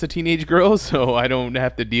child that's a teenage girl, so I don't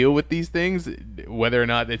have to deal with these things, whether or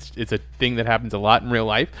not it's a thing that happens a lot in real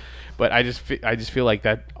life. But I just feel like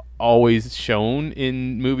that always shown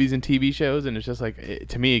in movies and TV shows, and it's just like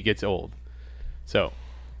to me it gets old. So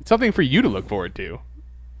it's something for you to look forward to.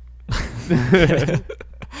 I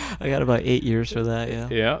got about 8 years for that. Yeah.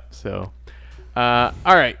 Yeah. So, all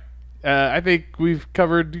right. I think we've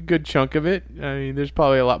covered a good chunk of it. I mean, there's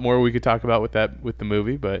probably a lot more we could talk about with the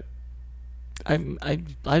movie, but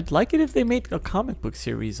I'd like it if they made a comic book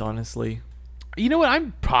series, honestly. you know what?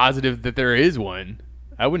 I'm positive that there is one.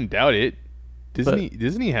 I wouldn't doubt it.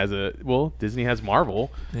 Disney has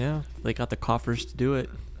Marvel. Yeah, they got the coffers to do it.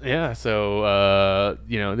 Yeah, so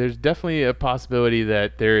there's definitely a possibility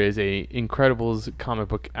that there is a Incredibles comic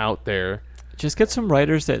book out there. Just get some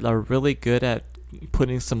writers that are really good at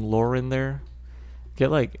putting some lore in there. Get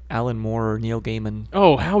like Alan Moore or Neil Gaiman.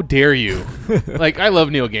 Oh, how dare you! Like, I love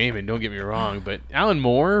Neil Gaiman, don't get me wrong, but Alan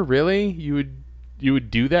Moore, really? You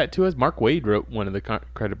would do that to us? Mark Waid wrote one of the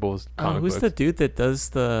Incredibles comic who's books. the dude that does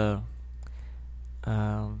the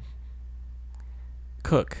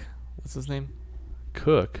Cook? What's his name?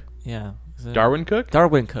 Cook? Yeah. Is it Darwin Cook?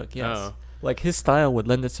 Darwin Cook, yes. Oh. Like, his style would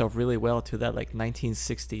lend itself really well to that like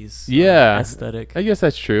 1960s Yeah. aesthetic. I guess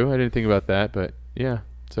that's true. I didn't think about that, but yeah.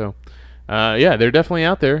 So, they're definitely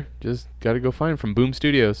out there. Just got to go find them from Boom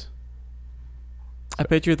Studios. I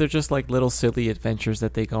bet you they're just like little silly adventures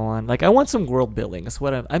that they go on. Like, I want some world building. That's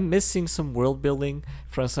what I'm missing, some world building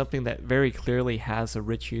from something that very clearly has a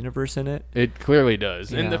rich universe in it. It clearly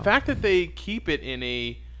does. And the Yeah. fact that they keep it in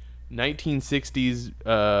a 1960s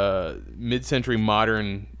mid-century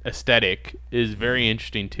modern aesthetic is very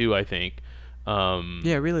interesting too, I think.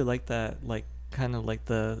 Yeah, I really like that, like kind of like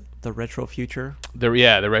the retro future. The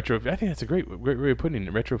retro. I think that's a great way of putting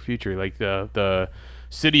it. Retro future, like the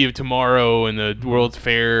city of tomorrow and the World's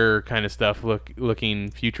Fair kind of stuff, looking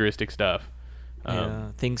futuristic stuff.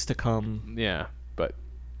 Yeah, things to come. Yeah, but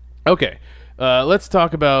okay. Let's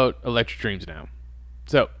talk about Electric Dreams now.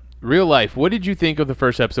 So, real life. What did you think of the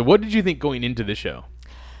first episode? What did you think going into the show?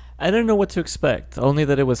 I didn't know what to expect, only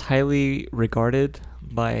that it was highly regarded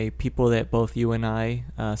by people that both you and I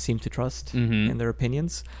seem to trust in their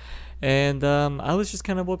opinions. And I was just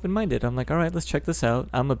kind of open-minded. I'm like, all right, let's check this out.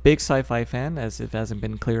 I'm a big sci-fi fan, as if it hasn't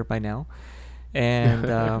been clear by now.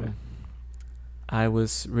 And I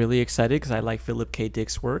was really excited because I like Philip K.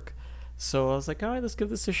 Dick's work. So I was like, all right, let's give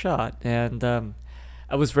this a shot. And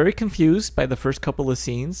I was very confused by the first couple of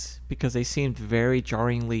scenes because they seemed very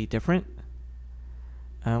jarringly different.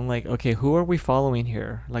 I'm like, okay, who are we following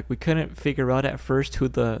here? Like, we couldn't figure out at first who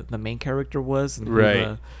the main character was. And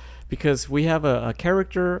Right. because we have a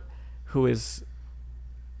character who is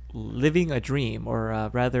living a dream,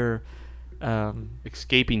 or rather...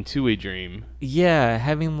 Escaping to a dream. yeah,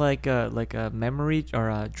 having like a memory or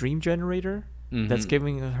a dream generator that's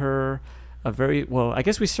giving her I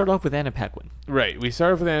guess we start off with Anna Paquin. Right. We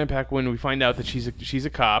start off with Anna Paquin. We find out that she's a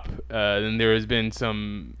cop. Then there has been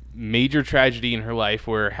some major tragedy in her life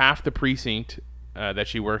where half the precinct that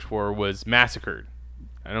she works for was massacred.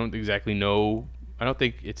 I don't exactly know. I don't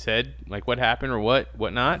think it said like what happened or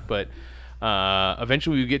whatnot. But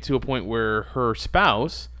eventually we get to a point where her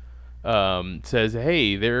spouse says,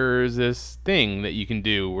 "Hey, there's this thing that you can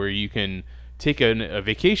do where you can take a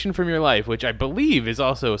vacation from your life," which I believe is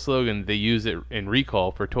also a slogan they use it in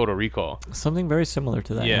Recall for Total Recall. Something very similar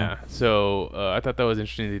to that. Yeah. So I thought that was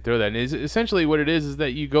interesting to throw that. And essentially what it is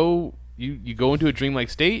that you go into a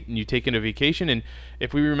dreamlike state and you take in a vacation. And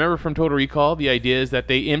if we remember from Total Recall, the idea is that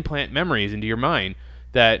they implant memories into your mind.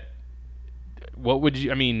 That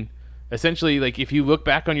essentially, like if you look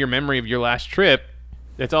back on your memory of your last trip,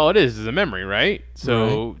 that's all it is a memory, right?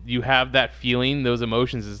 So you have that feeling, those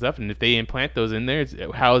emotions and stuff, and if they implant those in there,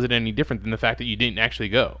 how is it any different than the fact that you didn't actually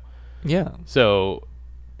go? Yeah. So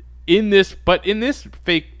in this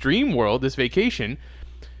fake dream world, this vacation,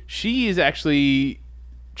 she is actually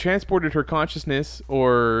transported her consciousness,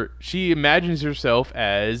 or she imagines herself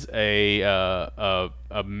as a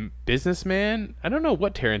businessman. I don't know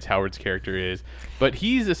what Terrence Howard's character is, but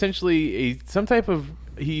he's essentially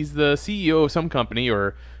he's the CEO of some company,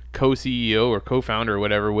 or co-CEO or co-founder or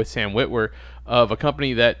whatever, with Sam Witwer, of a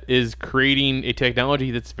company that is creating a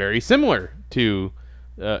technology that's very similar to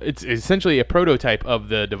it's essentially a prototype of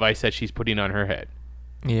the device that she's putting on her head.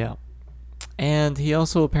 Yeah. And he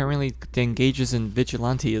also apparently engages in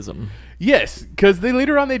vigilanteism. Yes, because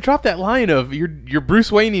later on they drop that line of you're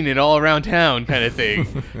Bruce Wayneing it all around town kind of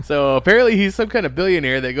thing. So apparently he's some kind of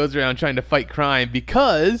billionaire that goes around trying to fight crime,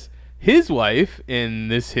 because his wife in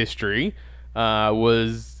this history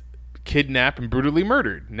was kidnapped and brutally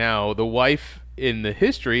murdered. Now, the wife in the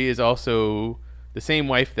history is also the same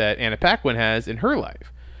wife that Anna Paquin has in her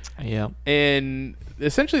life. Yeah. And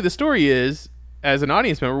essentially the story is, as an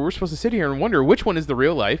audience member, we're supposed to sit here and wonder which one is the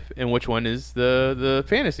real life and which one is the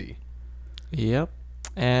fantasy. Yep.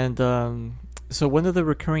 And so one of the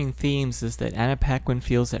recurring themes is that Anna Paquin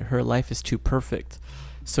feels that her life is too perfect,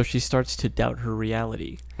 so she starts to doubt her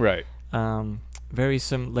reality. Right. There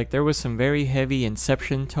was some very heavy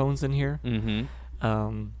Inception tones in here.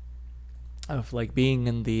 Mm-hmm. Of like being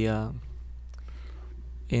in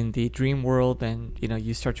the dream world, and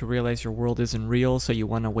you start to realize your world isn't real, so you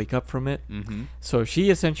want to wake up from it. Mm-hmm. So she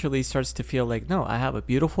essentially starts to feel like, no, I have a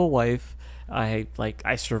beautiful wife. I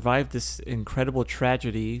survived this incredible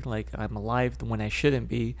tragedy. Like, I'm alive when I shouldn't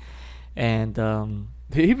be. And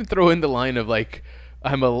they even throw in the line of like,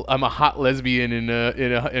 I'm a hot lesbian in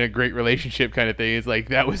a great relationship kind of thing. It's like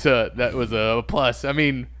that was a plus. I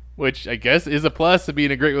mean, which I guess is a plus to be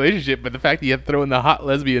in a great relationship, but the fact that you have to throw in the hot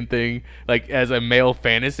lesbian thing like as a male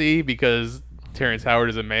fantasy because Terrence Howard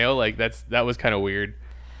is a male, like that was kind of weird.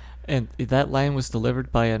 And that line was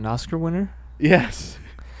delivered by an Oscar winner? Yes.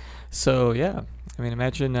 So yeah, I mean,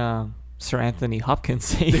 imagine Sir Anthony Hopkins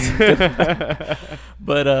saying that.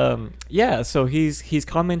 But yeah, so he's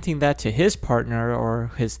commenting that to his partner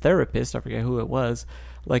or his therapist, I forget who it was.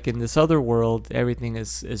 Like, in this other world, everything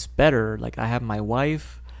is better. Like, I have my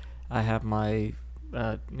wife, I have my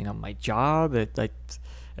my job.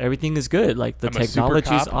 Everything is good. Like, the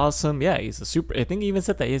technology is awesome. Yeah, he's a super. I think he even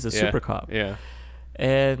said that he's a super cop. Yeah.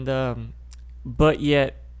 And but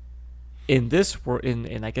yet, in this world,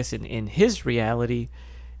 in I guess in his reality,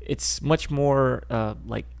 it's much more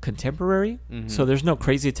like contemporary. Mm-hmm. So there's no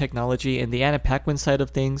crazy technology. In the Anna Paquin side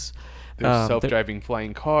of things, there's self-driving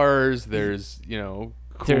flying cars. There's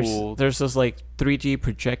cool. There's those like 3D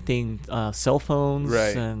projecting cell phones,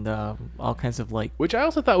 right, and all kinds of like. Which I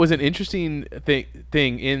also thought was an interesting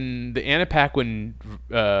thing in the Anna Paquin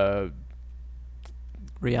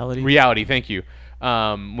reality. Thank you.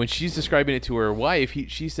 When she's describing it to her wife,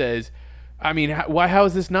 she says, I mean, how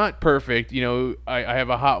is this not perfect? I have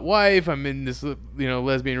a hot wife. I'm in this,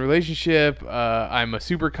 lesbian relationship. I'm a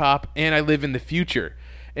super cop, and I live in the future.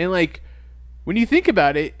 And like, when you think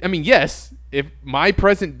about it, I mean, yes, if my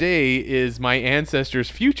present day is my ancestors'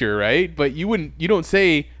 future, right? But you don't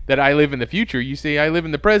say that I live in the future. You say I live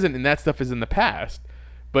in the present, and that stuff is in the past.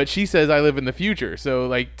 But she says I live in the future. So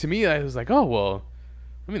like, to me, I was like, oh well.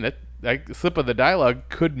 I mean, that slip of the dialogue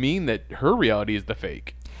could mean that her reality is the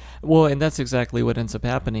fake. Well, and that's exactly what ends up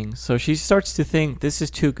happening. So she starts to think this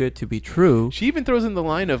is too good to be true. She even throws in the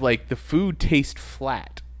line of like, the food tastes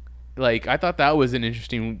flat. Like, I thought that was an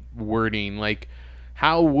interesting wording. Like,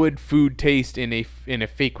 how would food taste in a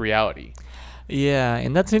fake reality? Yeah,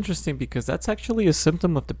 and that's interesting because that's actually a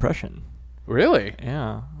symptom of depression. Really?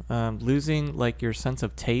 Yeah, losing like your sense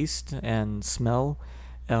of taste and smell,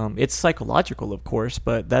 It's psychological, of course,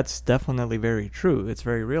 but that's definitely very true. It's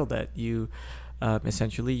very real that you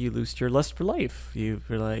essentially you lose your lust for life. You're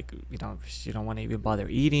like, you don't want to even bother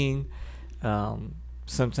eating.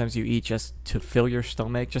 Sometimes you eat just to fill your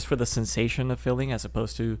stomach, just for the sensation of filling, as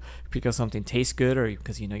opposed to because something tastes good or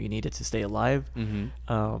because you need it to stay alive.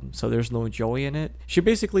 So there's no joy in it. She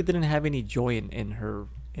basically didn't have any joy in her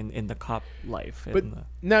in the cop life. But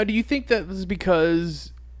now, do you think that was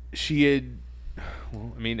because she had?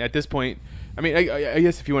 Well, I mean, at this point, I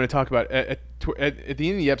guess if you want to talk about at the end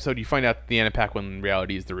of the episode, you find out that the Anna Paquin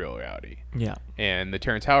reality is the real reality. Yeah. And the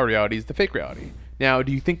Terrence Howard reality is the fake reality. Now,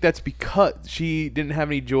 do you think that's because she didn't have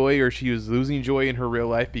any joy, or she was losing joy in her real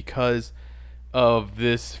life because of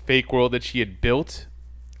this fake world that she had built?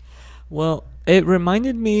 Well, it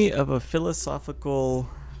reminded me of a philosophical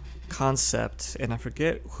concept, and I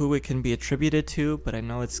forget who it can be attributed to, but I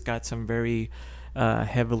know it's got some very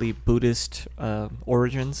heavily Buddhist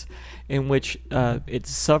origins, in which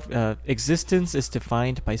existence is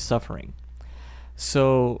defined by suffering.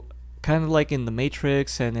 So, kind of like in The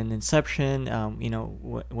Matrix and in Inception,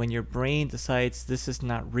 when your brain decides this is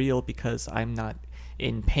not real because I'm not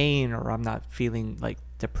in pain or I'm not feeling like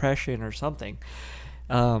depression or something,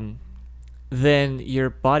 then your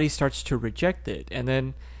body starts to reject it, and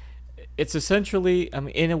then it's essentially,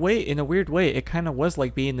 in a weird way, it kind of was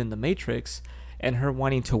like being in The Matrix and her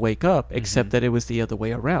wanting to wake up, except that it was the other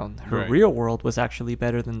way around. Her real world was actually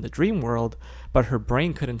better than the dream world, but her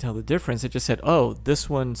brain couldn't tell the difference. It just said, oh, this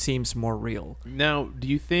one seems more real. Now, do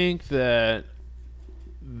you think that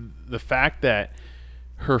the fact that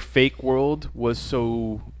her fake world was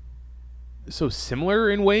so similar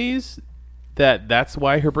in ways that's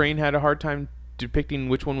why her brain had a hard time depicting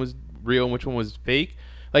which one was real and which one was fake?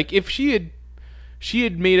 Like, if she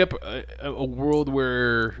had made up a world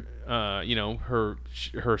where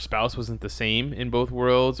her spouse wasn't the same in both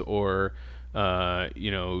worlds, or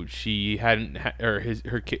she hadn't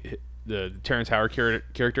the Terrence Howard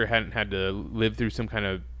character hadn't had to live through some kind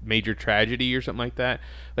of major tragedy or something like that.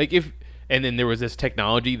 Like, and then there was this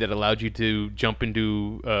technology that allowed you to jump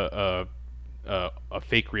into a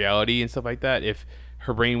fake reality and stuff like that. If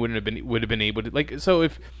her brain would have been able to, like, so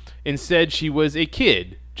if instead she was a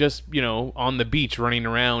kid just on the beach running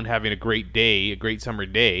around having a great summer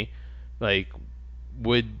day, like,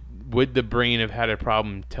 would the brain have had a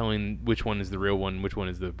problem telling which one is the real one, which one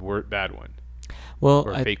is the bad one,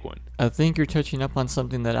 or fake one? I think you're touching up on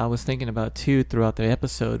something that I was thinking about too throughout the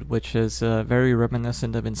episode, which is very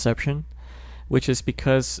reminiscent of Inception, which is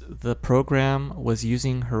because the program was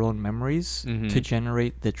using her own memories to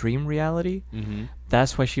generate the dream reality.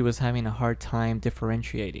 That's why she was having a hard time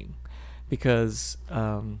differentiating, because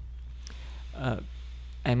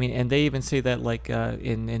and they even say that, like,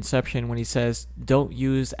 in Inception, when he says don't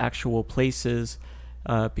use actual places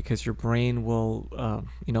because your brain will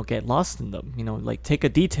get lost in them, like, take a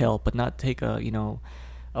detail but not take a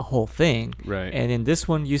whole thing. Right. And in this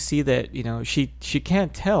one, you see that she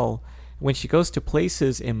can't tell when she goes to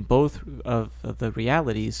places in both of the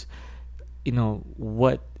realities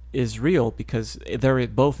what is real, because they're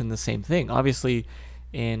both in the same thing. Obviously,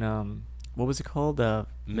 in what was it called?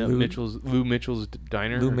 Lou Mitchell's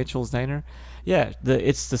Diner. Lou Mitchell's Diner. Yeah,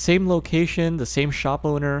 it's the same location, the same shop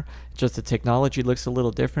owner, just the technology looks a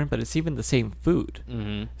little different, but it's even the same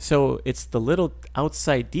food. So it's the little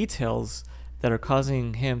outside details that are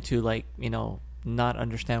causing him to, like, not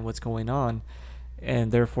understand what's going on,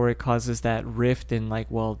 and therefore it causes that rift in, like,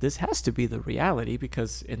 well, this has to be the reality,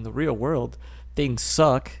 because in the real world things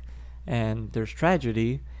suck and there's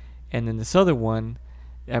tragedy, and in this other one,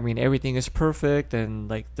 everything is perfect, and,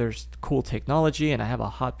 like, there's cool technology, and I have a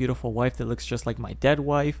hot, beautiful wife that looks just like my dead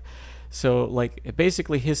wife. So, like,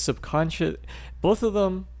 basically his subconscious, both of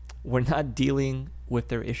them were not dealing with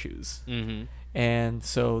their issues. And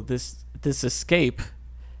so this escape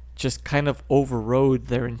just kind of overrode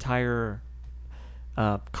their entire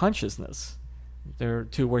consciousness there,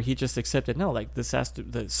 to where he just accepted, no, like,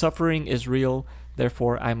 the suffering is real,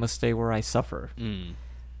 therefore I must stay where I suffer.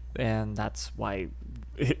 And that's why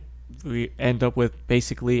we end up with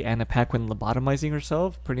basically Anna Paquin lobotomizing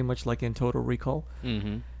herself, pretty much like in Total Recall.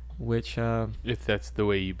 Which, if that's the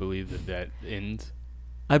way you believe that ends,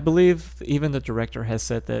 I believe even the director has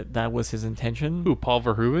said that was his intention. Who, Paul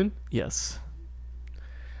Verhoeven? Yes.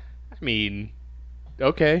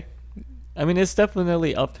 Okay. It's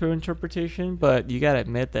definitely up to interpretation, but you gotta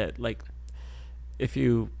admit that, like, if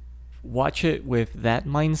you watch it with that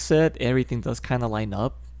mindset, everything does kind of line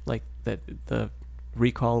up, like, that the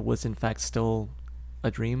recall was in fact still a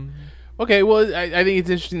dream. Okay, well, I think it's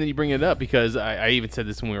interesting that you bring it up, because I even said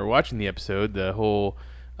this when we were watching the episode, the whole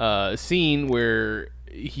scene where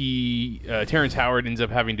Terrence Howard ends up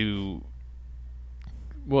having to,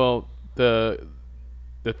 well, the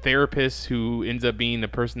therapist who ends up being the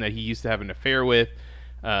person that he used to have an affair with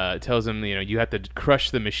tells him, you have to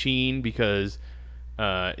crush the machine because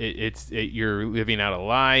you're living out a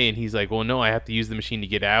lie, and he's like, well, no, I have to use the machine to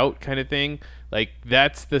get out, kind of thing. Like,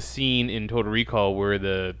 that's the scene in Total Recall where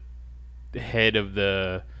the head of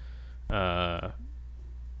the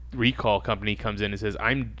recall company comes in and says,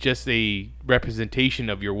 I'm just a representation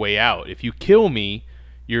of your way out. If you kill me,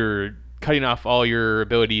 you're cutting off all your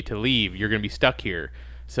ability to leave. You're going to be stuck here.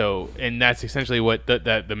 So, and that's essentially what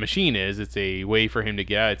the machine is. It's a way for him to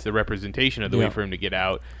get out. It's a representation of the way for him to get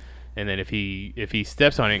out. And then if he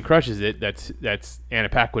steps on it and crushes it, that's Anna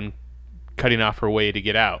Paquin cutting off her way to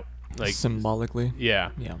get out. Like, symbolically.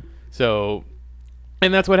 Yeah. Yeah. So,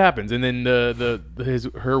 and that's what happens. And then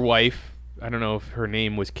her wife, I don't know if her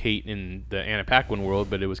name was Kate in the Anna Paquin world,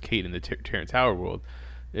 but it was Kate in the Terrence Howard world,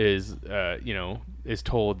 is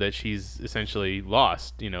told that she's essentially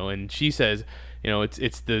lost, and she says,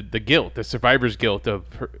 it's the guilt, the survivor's guilt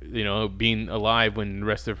of her, being alive when the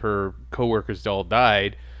rest of her coworkers all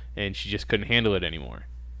died, and she just couldn't handle it anymore.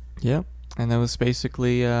 Yeah, and that was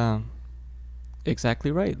basically exactly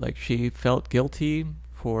right. Like, she felt guilty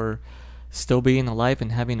for still being alive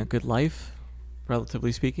and having a good life,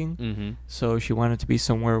 relatively speaking. Mm-hmm. So she wanted to be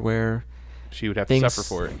somewhere where she would have to suffer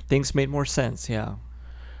for it. Things made more sense. Yeah.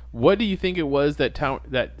 What do you think it was that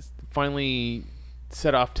finally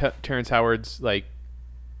set off Terrence Howard's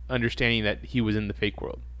understanding that he was in the fake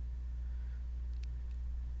world?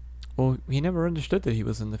 Well, he never understood that he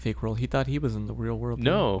was in the fake world. He thought he was in the real world.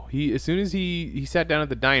 No, as soon as he sat down at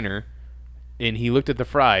the diner and he looked at the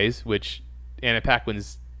fries, which Anna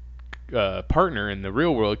Paquin's partner in the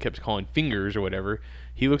real world kept calling fingers or whatever.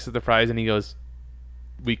 He looks at the fries and he goes,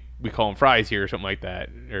 we call them fries here or something like that,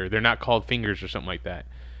 or they're not called fingers or something like that.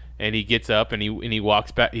 And he gets up and he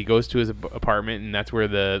walks back. He goes to his apartment, and that's where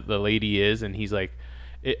the lady is. And he's like,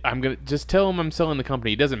 I'm gonna just tell him I'm selling the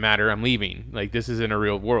company. It doesn't matter. I'm leaving. Like, this isn't a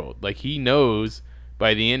real world. Like, he knows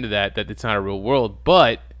by the end of that it's not a real world,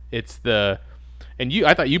 but it's I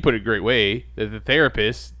thought you put it a great way, that the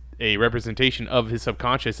therapist, a representation of his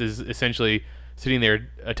subconscious, is essentially sitting there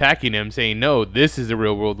attacking him, saying, no, this is the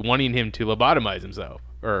real world, wanting him to lobotomize himself,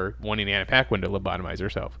 or wanting Anna Paquin to lobotomize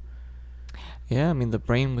herself. Yeah, I mean, the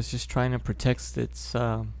brain was just trying to protect its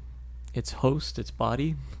host, its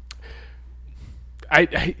body.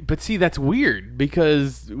 But see, that's weird,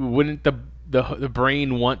 because wouldn't the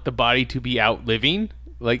brain want the body to be out living,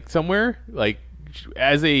 like, somewhere? Like,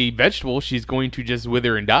 as a vegetable, she's going to just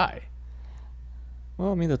wither and die.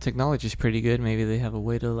 Well, I mean, the technology's pretty good. Maybe they have a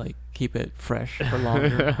way to keep it fresh for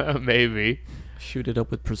longer. Maybe shoot it up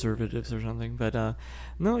with preservatives or something. But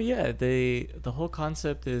no, yeah, the whole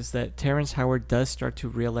concept is that Terrence Howard does start to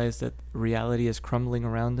realize that reality is crumbling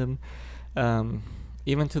around him,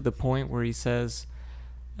 even to the point where he says,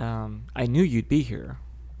 I knew you'd be here,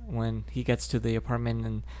 when he gets to the apartment.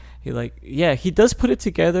 And he does put it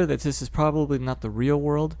together that this is probably not the real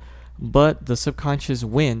world, but the subconscious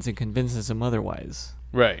wins and convinces him otherwise.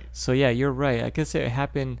 Right. So yeah, you're right. I guess it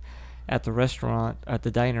happened at the restaurant, at the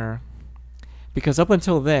diner, because up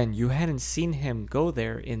until then you hadn't seen him go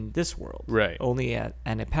there in this world. Right. Only at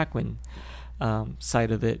Anna Paquin side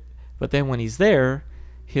of it. But then when he's there,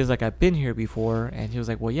 he was like, I've been here before. And he was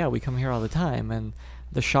like, well, yeah, we come here all the time. And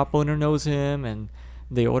the shop owner knows him, and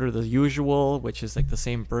they order the usual, which is like the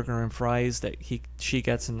same burger and fries that she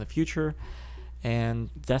gets in the future. And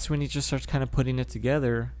that's when he just starts kind of putting it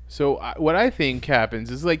together. So what I think happens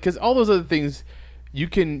is, because all those other things you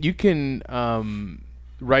can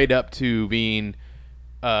write up to being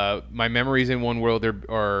my memories in one world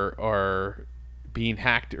are being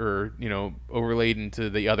hacked or overlaid into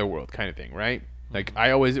the other world, kind of thing, right? Like, I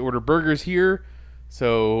always order burgers here,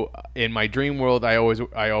 so in my dream world I always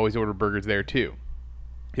order burgers there too.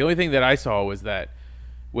 The only thing that I saw was that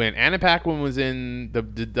when Anna Paquin was in the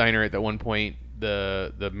diner at that one point,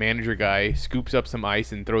 the manager guy scoops up some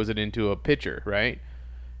ice and throws it into a pitcher, right?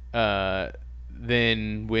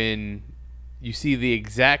 Then when you see the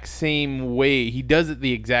exact same way, he does it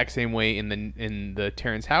the exact same way in the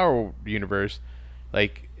Terrence Howard universe,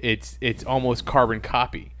 like it's almost carbon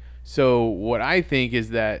copy. So what I think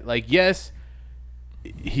is that, yes,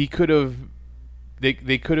 he could have,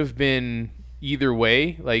 they could have been either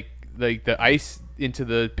way, like the ice into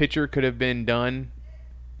the pitcher could have been done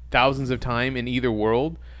thousands of times in either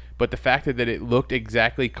world, but the fact that it looked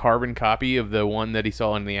exactly carbon copy of the one that he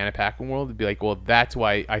saw in the Anna Paquin world, it'd be like, well, that's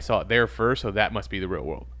why I saw it there first, so that must be the real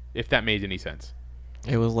world, if that made any sense.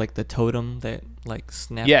 It was like the totem that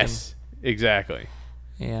snapped. Yes, exactly.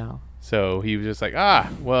 Yeah. So he was just like,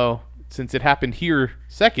 well, since it happened here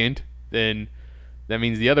second, then that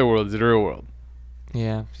means the other world is the real world.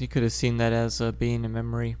 Yeah, you could have seen that as being a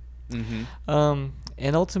memory.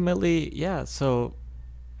 And ultimately, yeah, so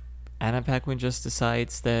Anna Paquin just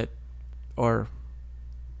decides that, or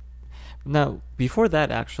no, before that,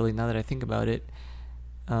 actually, now that I think about it,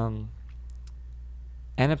 Anna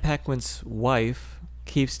Paquin's wife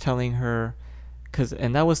keeps telling her,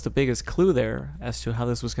 and that was the biggest clue there as to how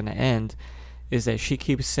this was going to end, is that she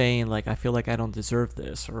keeps saying, like, I feel like I don't deserve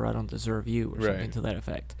this, or I don't deserve you, or something to that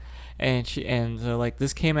effect. And like,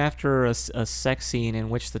 this came after a sex scene in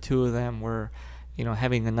which the two of them were,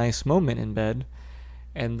 having a nice moment in bed,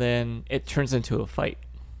 and then it turns into a fight.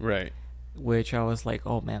 Right. Which I was like,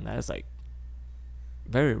 oh man, that is like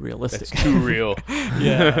very realistic. That's too real.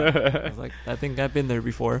 Yeah. I was like, I think I've been there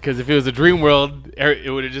before. Because if it was a dream world,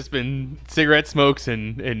 it would have just been cigarette smokes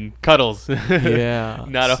and cuddles. Yeah.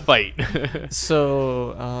 Not a fight.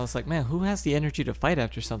 So I was like, man, who has the energy to fight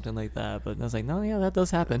after something like that? But I was like, no, yeah, that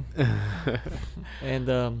does happen.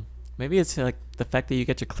 And maybe it's like the fact that you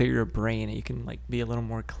get to clear your brain and you can like be a little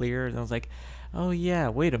more clear. And I was like, oh yeah,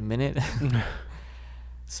 wait a minute.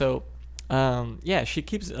 So yeah, she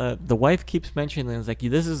keeps the wife keeps mentioning, it's like,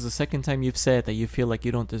 this is the second time you've said that you feel like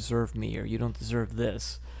you don't deserve me, or you don't deserve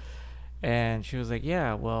this. And she was like,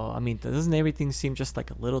 yeah, well, I mean, doesn't everything seem just like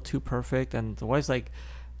a little too perfect? And the wife's like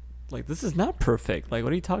this is not perfect. Like,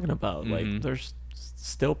 what are you talking about? Like, there's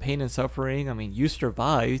still pain and suffering. I mean, you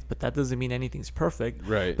survived, but that doesn't mean anything's perfect.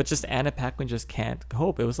 Right. But just Anna Paquin just can't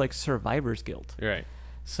cope. It was like survivor's guilt. Right.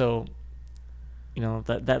 So,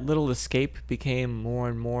 that little escape became more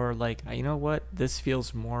and more like, you know what? This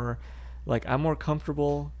feels more like I'm more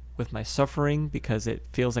comfortable with my suffering because it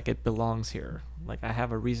feels like it belongs here. Like, I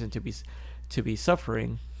have a reason to be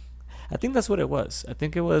suffering. I think that's what it was. I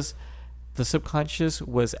think it was the subconscious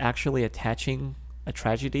was actually attaching a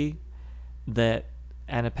tragedy that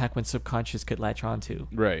Anna Paquin's subconscious could latch onto.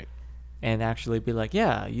 Right. And actually be like,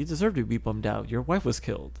 yeah, you deserve to be bummed out. Your wife was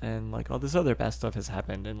killed, and like all this other bad stuff has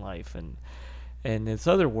happened in life, and in this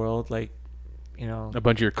other world, like, a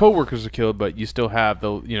bunch of your coworkers are killed, but you still have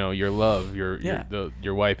the, your love,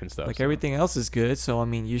 your wife and stuff. Like, everything else is good. So I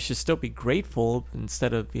mean, you should still be grateful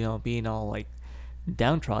instead of being all like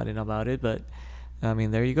downtrodden about it. But I mean,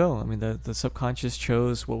 there you go. I mean, the subconscious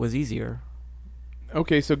chose what was easier.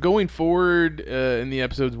 Okay, so going forward in the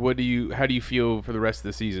episodes, how do you feel for the rest of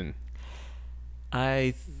the season?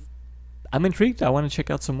 I'm intrigued. I want to check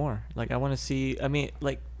out some more. Like, I want to see. I mean,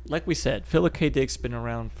 like we said, Philip K. Dick's been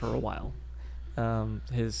around for a while.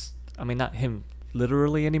 Not him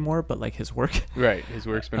literally anymore, but like his work. Right, his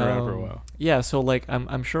work's been around for a while. Yeah, so like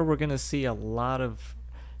I'm sure we're gonna see a lot of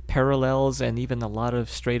parallels and even a lot of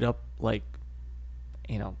straight up like,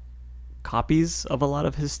 copies of a lot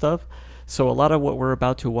of his stuff. So a lot of what we're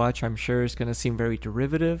about to watch, I'm sure, is gonna seem very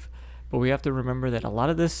derivative. But we have to remember that a lot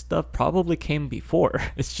of this stuff probably came before.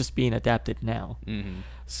 It's just being adapted now. Mm-hmm.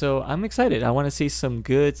 So I'm excited. I want to see some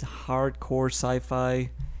good, hardcore sci-fi,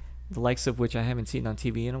 the likes of which I haven't seen on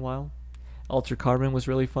TV in a while. Altered Carbon was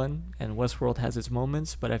really fun, and Westworld has its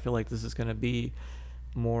moments, but I feel like this is going to be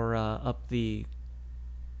more up the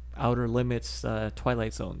Outer Limits,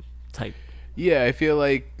 Twilight Zone type. Yeah, I feel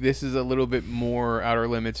like this is a little bit more Outer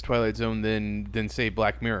Limits, Twilight Zone than say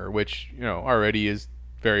Black Mirror, which already is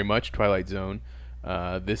very much Twilight Zone.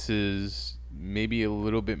 This is maybe a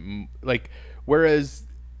little bit whereas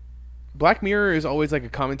Black Mirror is always like a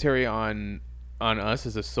commentary on us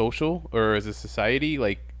as a social or as a society,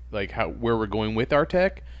 like how where we're going with our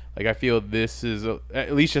tech. Like, I feel this is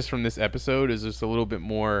at least just from this episode is just a little bit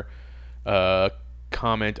more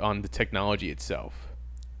comment on the technology itself.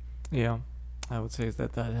 Yeah, I would say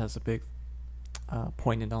that has a big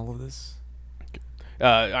point in all of this.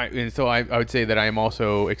 I would say that I am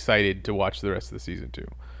also excited to watch the rest of the season too.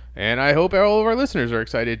 And I hope all of our listeners are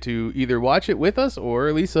excited to either watch it with us or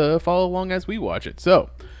at least follow along as we watch it. So,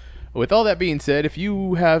 with all that being said, if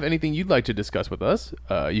you have anything you'd like to discuss with us,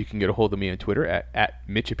 you can get a hold of me on Twitter at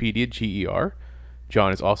Mitchipedia, GER.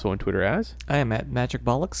 John is also on Twitter as... I am at Magic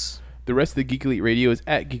Bollocks. The rest of the Geek Elite Radio is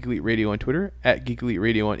at Geek Elite Radio on Twitter, at Geek Elite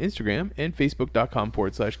Radio on Instagram, and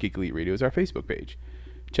Facebook.com/Geek Elite Radio is our Facebook page.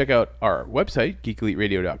 Check out our website,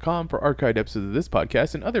 geekeliteradio.com, for archived episodes of this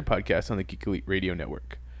podcast and other podcasts on the Geek Elite Radio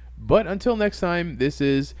Network. But until next time, this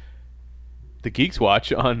is the Geeks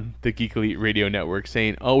Watch on the Geek Elite Radio Network,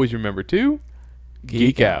 saying always remember to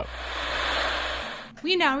geek out.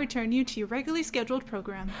 We now return you to your regularly scheduled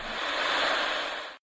program.